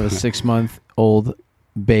form of a 6-month-old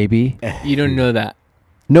baby. You don't know that.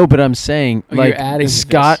 No, but I'm saying, Oh, you're like, adding to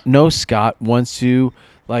Scott, this. Scott wants to,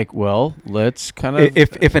 like, well, let's kind of.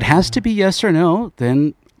 If it has to be yes or no,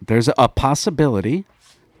 then there's a possibility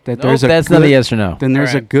that Nope, there's a that's good, not a yes or no. Then there's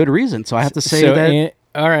a Alright. good reason. So I have to say So, that.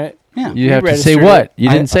 all right. Yeah. You have to say registered what? it. You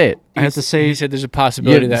didn't say it. I have to say. He said there's a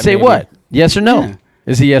possibility You that say maybe. what? Yes or no? Yeah.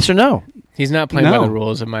 Is it yes or no? He's not playing by No. the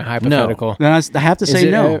rules of my hypothetical. Then I have to Is say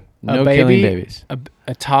it no. a No baby, killing babies.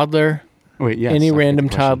 a toddler, Wait, yes. any okay, random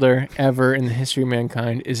good question. toddler ever in the history of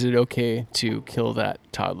mankind, is it okay to kill that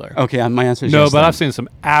toddler? Okay, my answer is No, yes. but then. I've seen some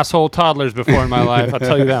asshole toddlers before in my life. I'll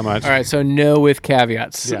tell you that much. All right, so no with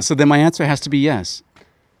caveats. Yeah. So then my answer has to be yes.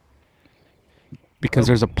 Because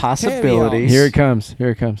there's a possibility. Here it comes. Here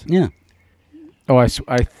it comes. Yeah. Oh,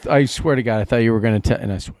 I swear to God, I thought you were going to tell.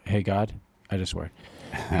 And hey, God, I just swear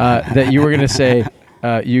that you were going to say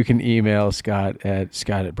you can email Scott at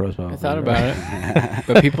Broswell. I thought about it,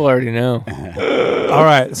 but people already know. All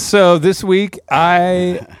right. So this week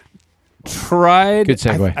I tried. Good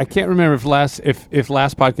segue. I can't remember if last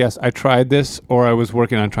podcast I tried this or I was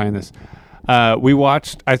working on trying this. We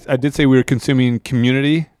watched. I did say we were consuming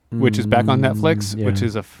Community, which is back on Netflix, yeah. which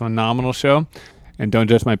is a phenomenal show. And don't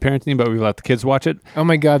judge my parenting, but we let the kids watch it. Oh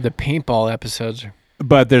my God, the paintball episodes.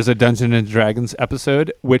 But there's a Dungeons and Dragons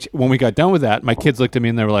episode, which when we got done with that, my kids looked at me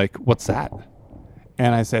and they were like, "What's that?"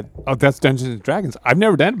 And I said, "Oh, that's Dungeons and Dragons. I've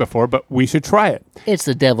never done it before, but we should try it." It's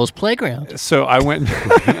the devil's playground. So I went.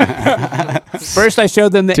 First, I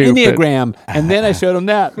showed them the Stupid. Enneagram, and then I showed them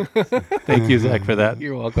that. Thank you, Zach, for that.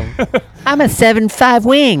 You're welcome. I'm a 7'5"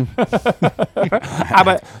 wing.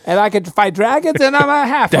 And I could fight dragons, and I'm a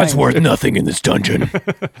half. That's worth nothing in this dungeon.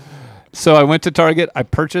 So I went to Target. I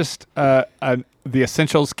purchased the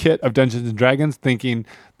Essentials kit of Dungeons and Dragons, thinking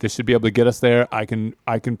this should be able to get us there. I can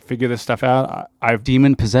figure this stuff out. I've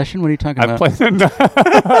Demon possession? What are you talking about? played enough.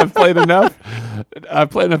 I've played enough. I've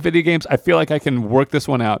played enough video games. I feel like I can work this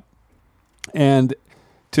one out. And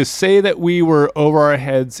to say that we were over our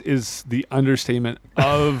heads is the understatement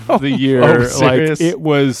of the year. Oh, Like serious? it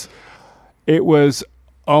was.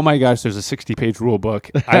 Oh my gosh! There's a 60-page rule book.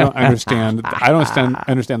 I don't understand.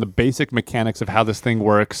 Understand the basic mechanics of how this thing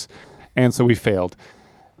works, and so we failed.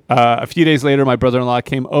 A few days later, my brother-in-law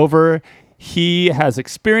came over. He has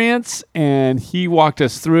experience, and he walked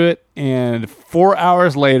us through it. And 4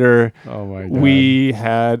 hours later, Oh my God. we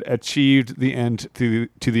had achieved the end to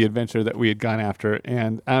the adventure that we had gone after,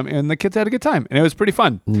 and the kids had a good time, and it was pretty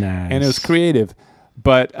fun, Nice. and it was creative.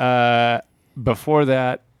 But before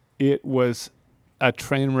that, it was a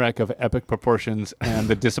train wreck of epic proportions, and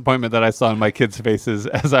the disappointment that I saw in my kids' faces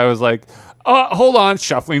as I was like, "Oh, hold on,"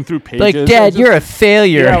 shuffling through pages. Like, I Dad, just- you're a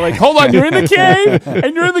failure. yeah, like, hold on, you're in the cave,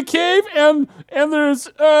 and you're in the cave, and there's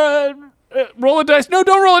roll a dice. No,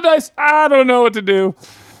 don't roll a dice. I don't know what to do.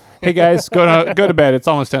 Hey guys, go to bed. It's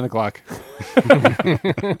almost 10 o'clock.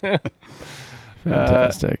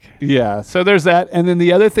 Fantastic. Yeah, so there's that. And then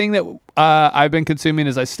the other thing that I've been consuming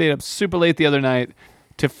is I stayed up super late the other night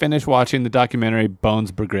to finish watching the documentary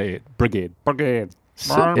Bones Brigade. It's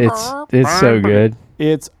so good.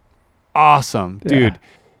 It's awesome, dude.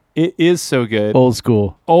 It is so good. Old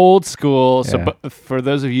school. Old school. Yeah. So for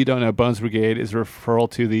those of you who don't know, Bones Brigade is a referral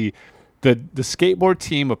to the skateboard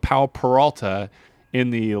team of Powell Peralta in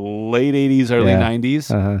the late 80s, early Yeah.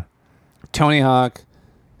 90s. Uh-huh. Tony Hawk,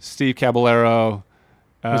 Steve Caballero.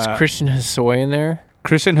 Was Christian Hosoi in there?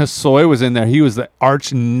 Christian Hosoi was in there. He was the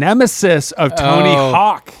arch nemesis of Tony Oh.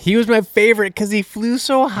 Hawk. He was my favorite because he flew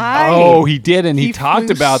so high. Oh, he did, and he He talked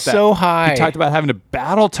flew about that. so high. He talked about having to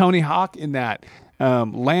battle Tony Hawk in that.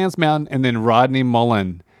 Lance Mountain, and then Rodney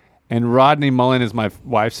Mullen. And Rodney Mullen is my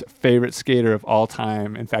wife's favorite skater of all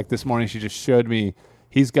time. In fact, this morning she just showed me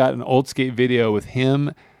he's got an old skate video with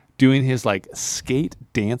him doing his like skate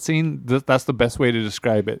dancing. That's the best way to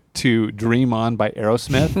describe it. To Dream On by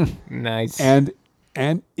Aerosmith. Nice. and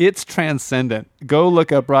it's transcendent. Go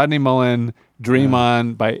look up Rodney Mullen Dream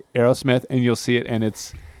On by Aerosmith and you'll see it, and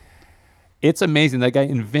it's amazing. That guy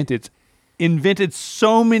invented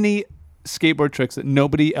so many skateboard tricks that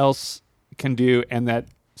nobody else can do and that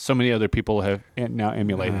so many other people have now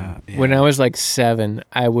emulated. When I was like 7,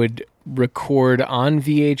 I would record on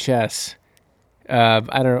VHS.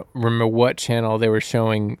 I don't remember what channel they were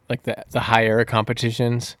showing, like the high air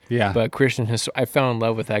competitions. Yeah. But I fell in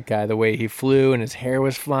love with that guy. The way he flew and his hair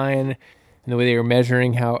was flying, and the way they were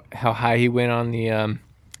measuring how high he went on the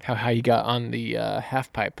how high he got on the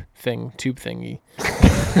half pipe tube thingy.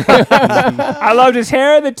 I loved his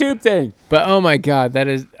hair and the tube thing. But oh my God,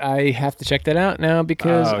 I have to check that out now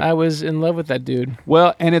because I was in love with that dude.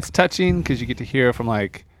 Well, and it's touching because you get to hear from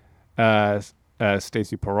like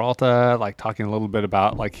Stacy Peralta, like talking a little bit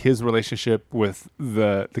about like his relationship with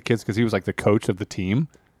the kids because he was like the coach of the team,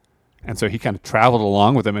 and so he kind of traveled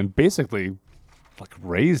along with them and basically like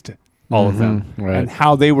raised all of them, right. and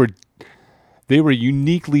how they were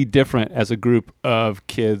uniquely different as a group of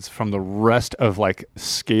kids from the rest of like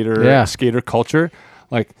skater culture.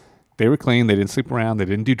 Like they were clean, they didn't sleep around, they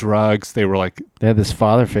didn't do drugs. They were like They had this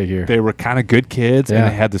father figure. they were kind of good kids, and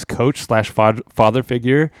they had this coach / father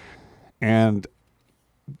figure. And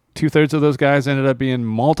 2/3 of those guys ended up being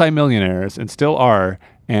multimillionaires and still are.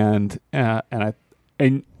 And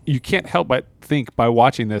you can't help but think by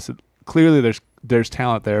watching this, clearly there's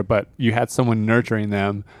talent there, but you had someone nurturing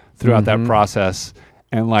them throughout that process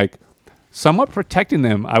and like somewhat protecting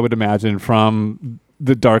them, I would imagine, from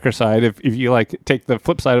the darker side. If you like take the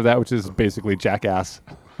flip side of that, which is basically Jackass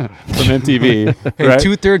from MTV, Hey, right?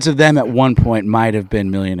 2/3 of them at one point might have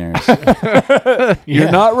been millionaires.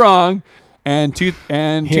 You're not wrong. And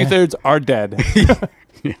 2/3 are dead.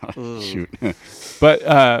 Shoot.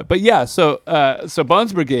 But yeah, so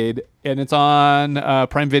Bones Brigade, and it's on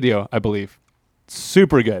Prime Video, I believe.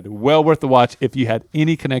 Super good. Well worth the watch if you had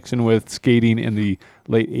any connection with skating in the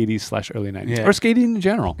late 80s / early 90s. Yeah. Or skating in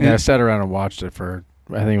general. Yeah, I sat around and watched it for,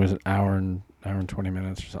 I think it was an hour and 20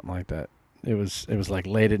 minutes or something like that. It was like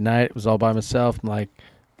late at night. It was all by myself. I'm like,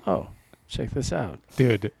 oh, check this out.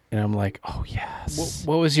 Dude. And I'm like, oh, yes.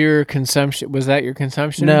 What was your consumption? Was that your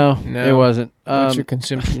consumption? No, it wasn't. What's your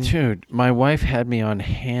consumption? Dude, my wife had me on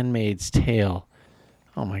Handmaid's Tale.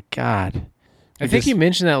 Oh, my God. I think you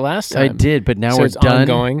mentioned that last time. I did, but now So we're it's done.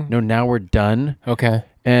 ongoing? No, now we're done. Okay.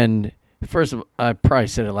 And first of all, I probably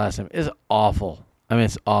said it last time. It's awful. I mean,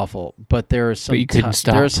 it's awful. But there are some. But you couldn't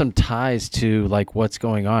stop. There are some ties to like what's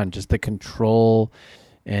going on, just the control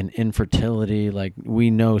and infertility. Like we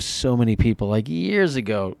know so many people. Like years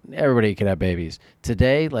ago, everybody could have babies.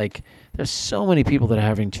 Today, like there's so many people that are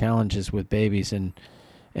having challenges with babies, and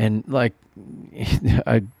like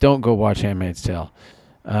I don't go watch Handmaid's Tale.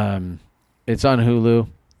 It's on Hulu.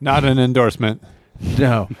 Not an endorsement.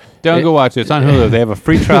 No. Don't go watch it. It's on Hulu. They have a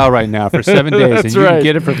free trial right now for 7 days, and That's you right. can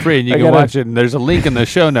get it for free, and you I can gotta- watch it, and there's a link in the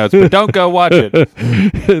show notes, but don't go watch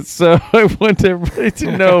it. So I want everybody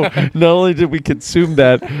to know, not only did we consume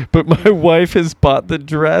that, but my wife has bought the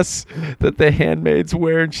dress that the handmaids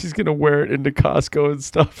wear, and she's going to wear it into Costco and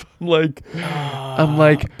stuff. I'm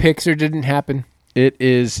like, Pixar didn't happen. it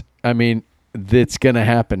is, I mean, that's going to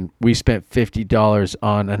happen. We spent $50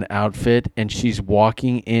 on an outfit, and she's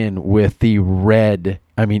walking in with the red.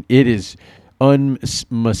 I mean, it is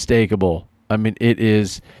unmistakable. I mean, it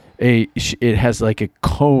is it has like a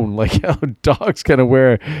cone, like how dogs kind of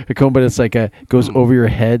wear a cone, but it's like goes over your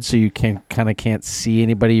head, so you can't see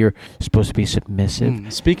anybody. You're supposed to be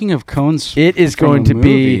submissive. Speaking of cones, It is from going a to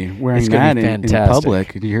be movie, wearing it's gonna that be in fantastic.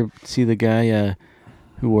 public. Did you see the guy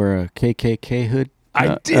who wore a KKK hood?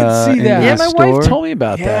 I did see in that. the Yeah, my store? wife told me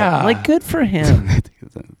about that. Yeah. I'm like, good for him.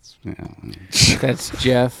 That's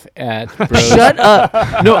Jeff at Bros. Shut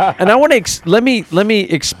up. No, and I want to let me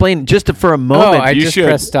explain just for a Oh, moment. I You just should.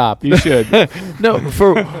 pressed stop. You should. No,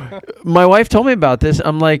 for my wife told me about this.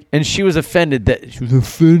 I'm like, and she was offended. She was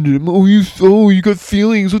offended. You got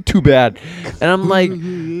feelings. Well, too bad. And I'm like,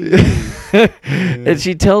 and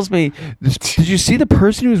she tells me, did you see the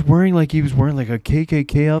person who was wearing like he was wearing like a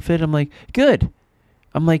KKK outfit? I'm like, good.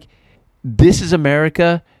 I'm like, this is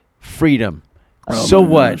America, freedom. So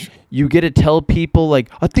what? You get to tell people like,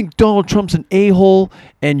 I think Donald Trump's an a-hole,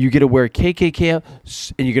 and you get to wear KKK out,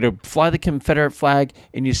 and you get to fly the Confederate flag,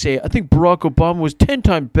 and you say, I think Barack Obama was 10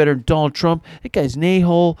 times better than Donald Trump. That guy's an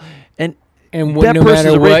a-hole, and And that no person's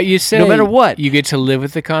matter a ra- what you say, no matter what. you get to live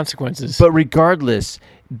with the consequences. But regardless,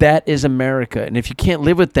 that is America, and if you can't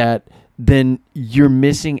live with that, then you're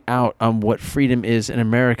missing out on what freedom is in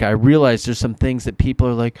America. I realize there's some things that people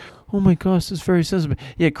are like, oh my gosh, this is very sensitive.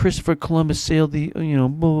 Yeah, Christopher Columbus sailed the, blah, blah,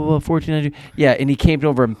 blah, 1490. Yeah, and he came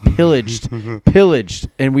over and pillaged.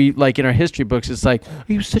 And we, like, in our history books, it's like,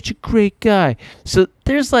 he was such a great guy. So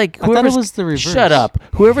there's like, I thought it was the reverse. Shut up.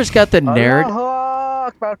 Whoever's got the narrative.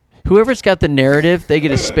 Whoever's got the narrative, they get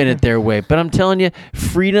to spin it their way. But I'm telling you,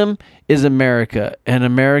 freedom is America, and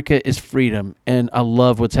America is freedom. And I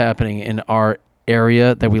love what's happening in our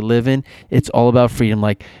area that we live in, it's all about freedom.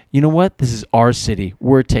 Like, you know what? This is our city.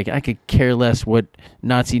 We're taking. I could care less what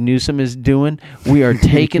Nazi Newsom is doing. We are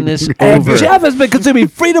taking this over. Jeff has been consuming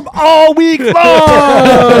freedom all week long.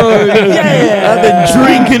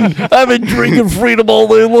 Yeah, I've been drinking freedom all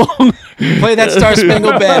day long. Play that Star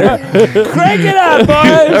Spangled Banner. Crank it up,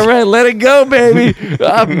 boys. All right, let it go, baby.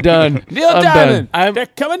 I'm done. Neil I'm Diamond, done. they're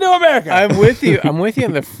coming to America. I'm with you. I'm with you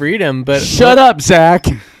on the freedom, but Shut up, Zach.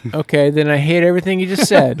 Okay, then I hate everything you just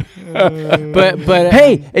said. but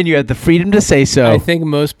Hey, and you had the freedom to say so. I think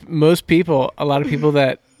most people, a lot of people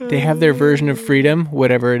that they have their version of freedom,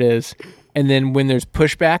 whatever it is, and then when there's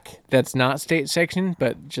pushback, that's not state sanctioned,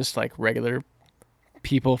 but just like regular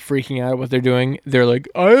people freaking out at what they're doing, they're like,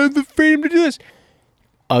 I have the freedom to do this.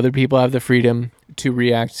 Other people have the freedom to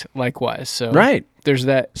react likewise. So Right. there's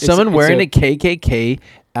that. Someone wearing a KKK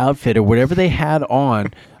outfit or whatever they had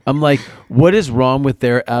on, I'm like, what is wrong with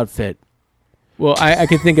their outfit? Well, I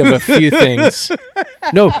could think of a few things.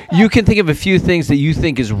 No, you can think of a few things that you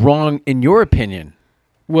think is wrong in your opinion.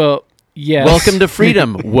 Well, yes. Welcome to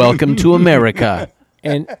freedom. Welcome to America.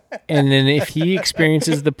 And then if he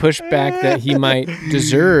experiences the pushback that he might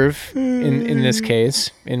deserve in this case,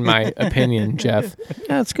 in my opinion, Jeff,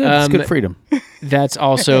 Yeah, it's good. It's good freedom. that's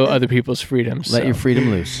also other people's freedom. Let so. your freedom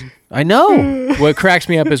loose. I know. What cracks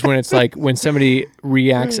me up is when it's like when somebody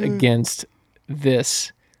reacts against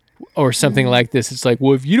this or something like this. It's like,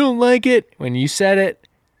 well, if you don't like it when you said it,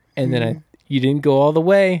 and then you didn't go all the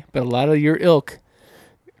way, but a lot of your ilk.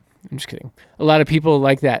 I'm just kidding. A lot of people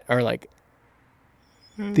like that are like,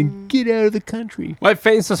 then get out of the country. My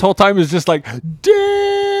face this whole time is just like, Damn.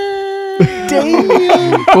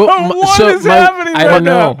 What is happening I right don't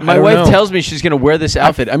know. now? My wife tells me she's going to wear this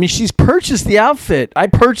outfit. I mean, she's purchased the outfit. I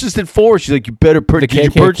purchased it for her. She's like, you better purchase. The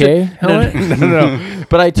Did you purchase KKK it? helmet? No.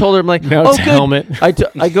 But I told her, I'm like, No, oh, it's a good. helmet.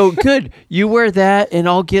 I go, good. You wear that, and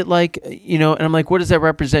I'll get like, and I'm like, what does that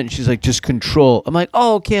represent? She's like, just control. I'm like,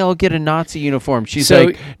 oh, okay, I'll get a Nazi uniform. She's So-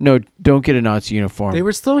 like, no, don't get a Nazi uniform. They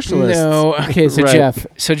were socialists. No. Okay, so Right.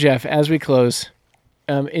 Jeff, as we close,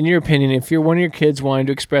 in your opinion, if you're one of your kids wanting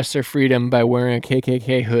to express their freedom by wearing a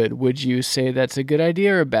KKK hood, would you say that's a good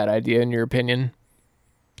idea or a bad idea in your opinion?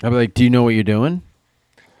 I'd be like, do you know what you're doing?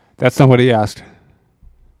 That's not what he asked.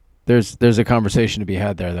 There's a conversation to be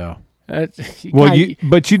had there, though. Well,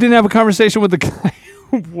 but you didn't have a conversation with the guy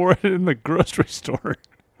who wore it in the grocery store.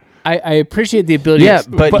 I appreciate the ability. Yeah,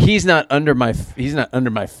 but he's not under my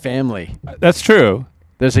family. That's true.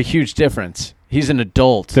 There's a huge difference. He's an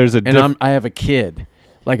adult. And I have a kid.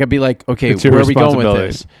 Like, I'd be like, okay, It's your where are we going with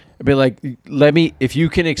responsibility. this? I'd be like, if you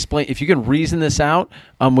can reason this out,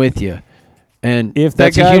 I'm with you. And If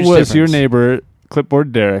that that's a guy huge was your difference. neighbor,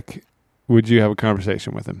 Clipboard Derek, would you have a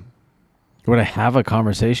conversation with him? Would I have a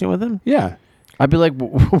conversation with him? Yeah. I'd be like,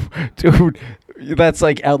 dude, that's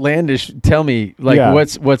like outlandish. Tell me, like, Yeah.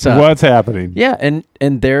 what's up? What's happening? Yeah, and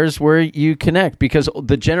there's where you connect, because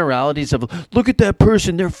the generalities of, look at that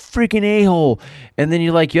person, they're freaking a-hole, and then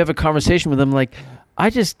you have a conversation with them, like,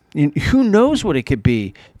 who knows what it could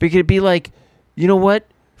be? It could be like, you know what?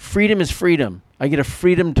 Freedom is freedom. I get a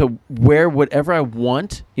freedom to wear whatever I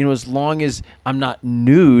want, as long as I'm not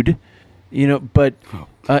nude, but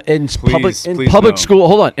in public no. school,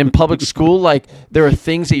 hold on, in public school, like, there are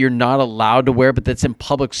things that you're not allowed to wear, but that's in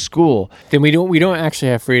public school. then we don't actually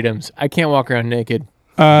have freedoms. I can't walk around naked.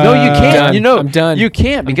 No, you can't. Done. I'm done. You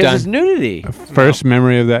can't, I'm because done. it's nudity. First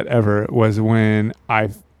memory of that ever was when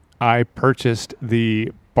I purchased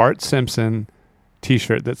the Bart Simpson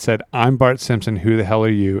T-shirt that said, "I'm Bart Simpson. Who the hell are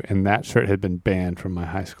you?" And that shirt had been banned from my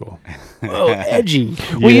high school. Oh, edgy.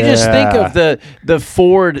 Well, you just think Yeah. of the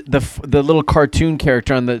Ford, the little cartoon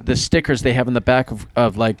character on the stickers they have in the back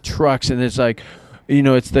of like trucks, and it's like,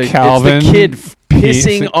 it's the Calvin. it's the kid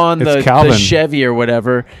pissing on It's the Calvin. Chevy or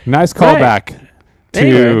whatever. Nice Right. callback to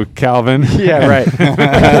Anyway. Calvin. Yeah, right.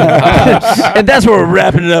 And that's where we're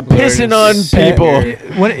wrapping it up. Pissing on people.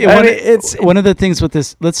 One of the things with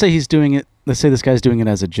this, let's say he's doing it. Let's say this guy's doing it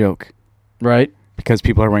as a joke Right. because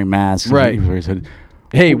people are wearing masks. and Right. he wears a hood.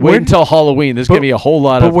 Hey, Where wait did- until Halloween. There's gonna be a whole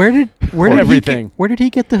lot But of. where did everything. where did he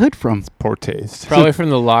get the hood from? Poor taste. Probably from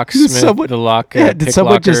the locksmith, someone- the lock yeah, did pick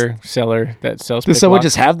someone locker seller that sells. Does pick someone locks.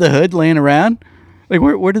 just have the hood laying around? Like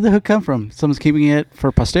where did the hood come from? Someone's keeping it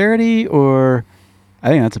for posterity, or I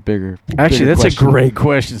think that's a bigger. Actually, bigger that's question. a great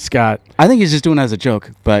question, Scott. I think he's just doing it as a joke.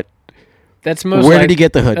 But That's most. where did he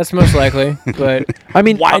get the hood? That's most likely. But I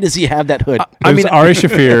mean, Why does he have that hood? I mean, Ari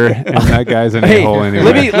Shafir, and that guy's an hey, a-hole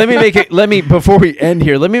anyway. let me before we end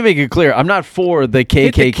here, let me make it clear. I'm not for the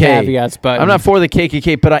hit the KKK. caveats button. I'm not for the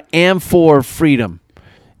KKK, but I am for freedom,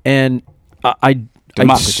 and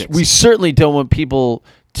Democracy. we certainly don't want people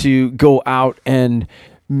to go out and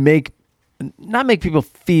not make people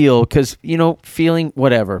feel, because feeling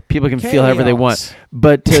whatever, people can feel however they want,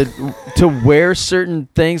 but to wear certain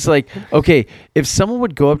things, like, okay, if someone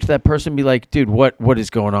would go up to that person and be like, dude, what is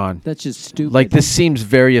going on? That's just stupid. Like, this seems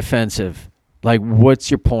very offensive. Like, what's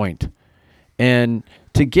your point? And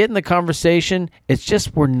to get in the conversation, it's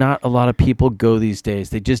just where not a lot of people go these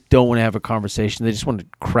days. They just don't want to have a conversation. They just want to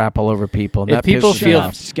crap all over people. And If that people pisses me feel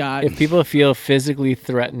off. Scott. If people feel physically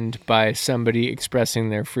threatened by somebody expressing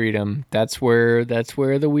their freedom, that's where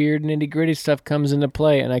the weird nitty-gritty stuff comes into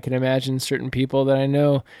play. And I can imagine certain people that I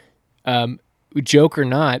know, joke or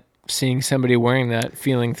not, seeing somebody wearing that,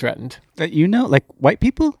 feeling threatened. That like white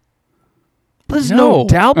people? There's No. no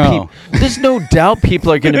doubt. Oh. There's no doubt people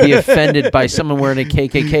are going to be offended by someone wearing a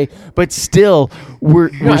KKK. But still, we're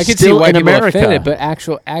I could see still why in people America. are offended, but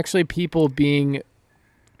actually people being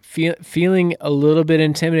feeling a little bit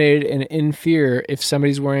intimidated and in fear if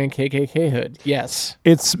somebody's wearing a KKK hood. Yes.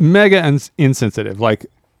 It's mega insensitive. Like,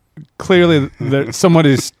 clearly, someone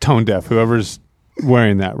is tone deaf, whoever's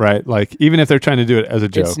wearing that, right? Like, even if they're trying to do it as a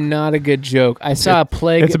joke. It's not a good joke. I saw a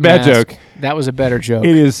plague. It's a bad mask. joke. That was a better joke.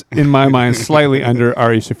 It is, in my mind, slightly under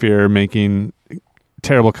Ari Shaffir making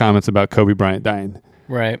terrible comments about Kobe Bryant dying.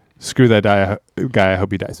 Right. Screw that guy. I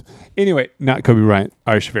hope he dies. Anyway, not Kobe Bryant.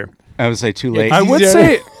 Ari Shaffir. I would say too late. I would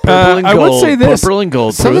say Purple and I gold, would say this. Purple and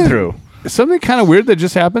gold through and through. Something kind of weird that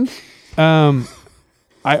just happened. I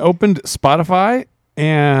opened Spotify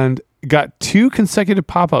and got 2 consecutive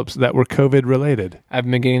pop-ups that were COVID related. I've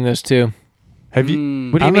been getting those too. Have you?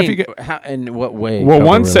 What do I you don't know if mean? you How, in what way? Well,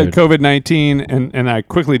 one said COVID-related? COVID-19, and I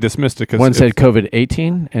quickly dismissed it because One said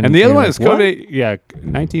COVID-18, and the other one is what? COVID. Yeah,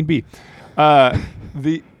 19B.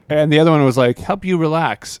 The other one was like help you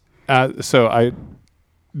relax. So I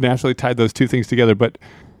naturally tied those 2 things together. But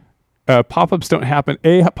pop-ups don't happen.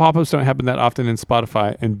 Pop-ups don't happen that often in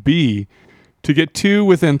Spotify, and B, to get 2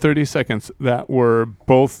 within 30 seconds that were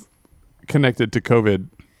both connected to COVID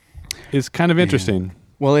is kind of interesting.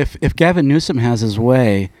 Well, if Gavin Newsom has his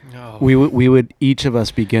way, we would each of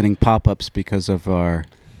us be getting pop-ups because of our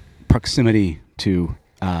proximity to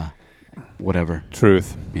whatever.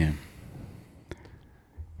 Truth. Yeah.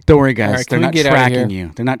 Don't worry, guys. All right, They're can we not get out of tracking here?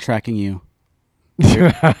 you. They're not tracking you.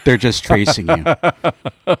 They're just tracing you.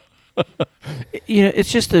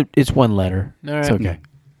 It's just it's one letter. All It's right. okay.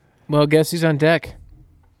 Well, guess who's on deck?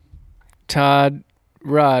 Todd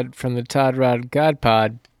Rod from the Todd Rod God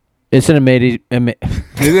Pod. It's an amazing.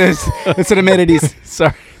 It's an amenities.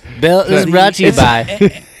 Sorry. Bill, this is brought to you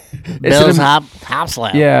by Bill's House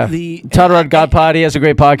Lab. Yeah. Todd Rod God Pod. He has a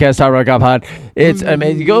great podcast, Todd Rod God Pod. It's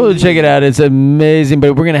amazing. Go check it out. It's amazing.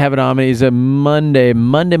 But we're going to have it on. It's a Monday.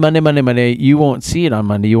 You won't see it on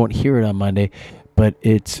Monday. You won't hear it on Monday. But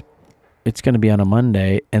it's going to be on a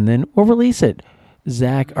Monday. And then we'll release it.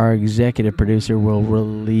 Zach, our executive producer, will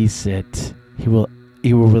release it. He will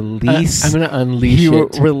release. I'm going to unleash He will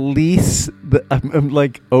it. release. I'm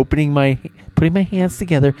like putting my hands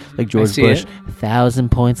together like George see Bush. it. 1,000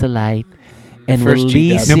 points of light. And First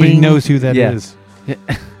G-Dub. releasing. Nobody knows who that Yeah. is.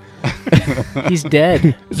 He's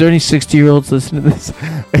dead. Is there any 60-year-olds listening to this?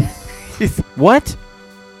 What?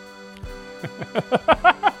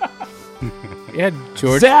 Yeah,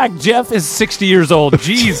 George. Zach, Jeff is 60 years old.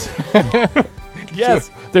 Jeez.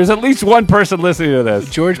 Yes. There's at least one person listening to this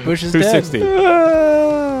George Bush is who's dead. 60.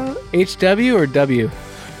 HW or W?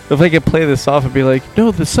 If I could play this off and be like,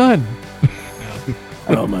 no, the sun.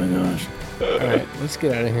 Oh my gosh. All right, let's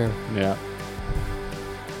get out of here. Yeah.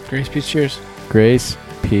 Grace, peace, cheers. Grace,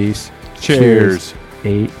 peace, Cheers.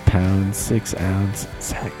 8 pounds, 6 ounce,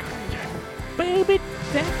 Zach.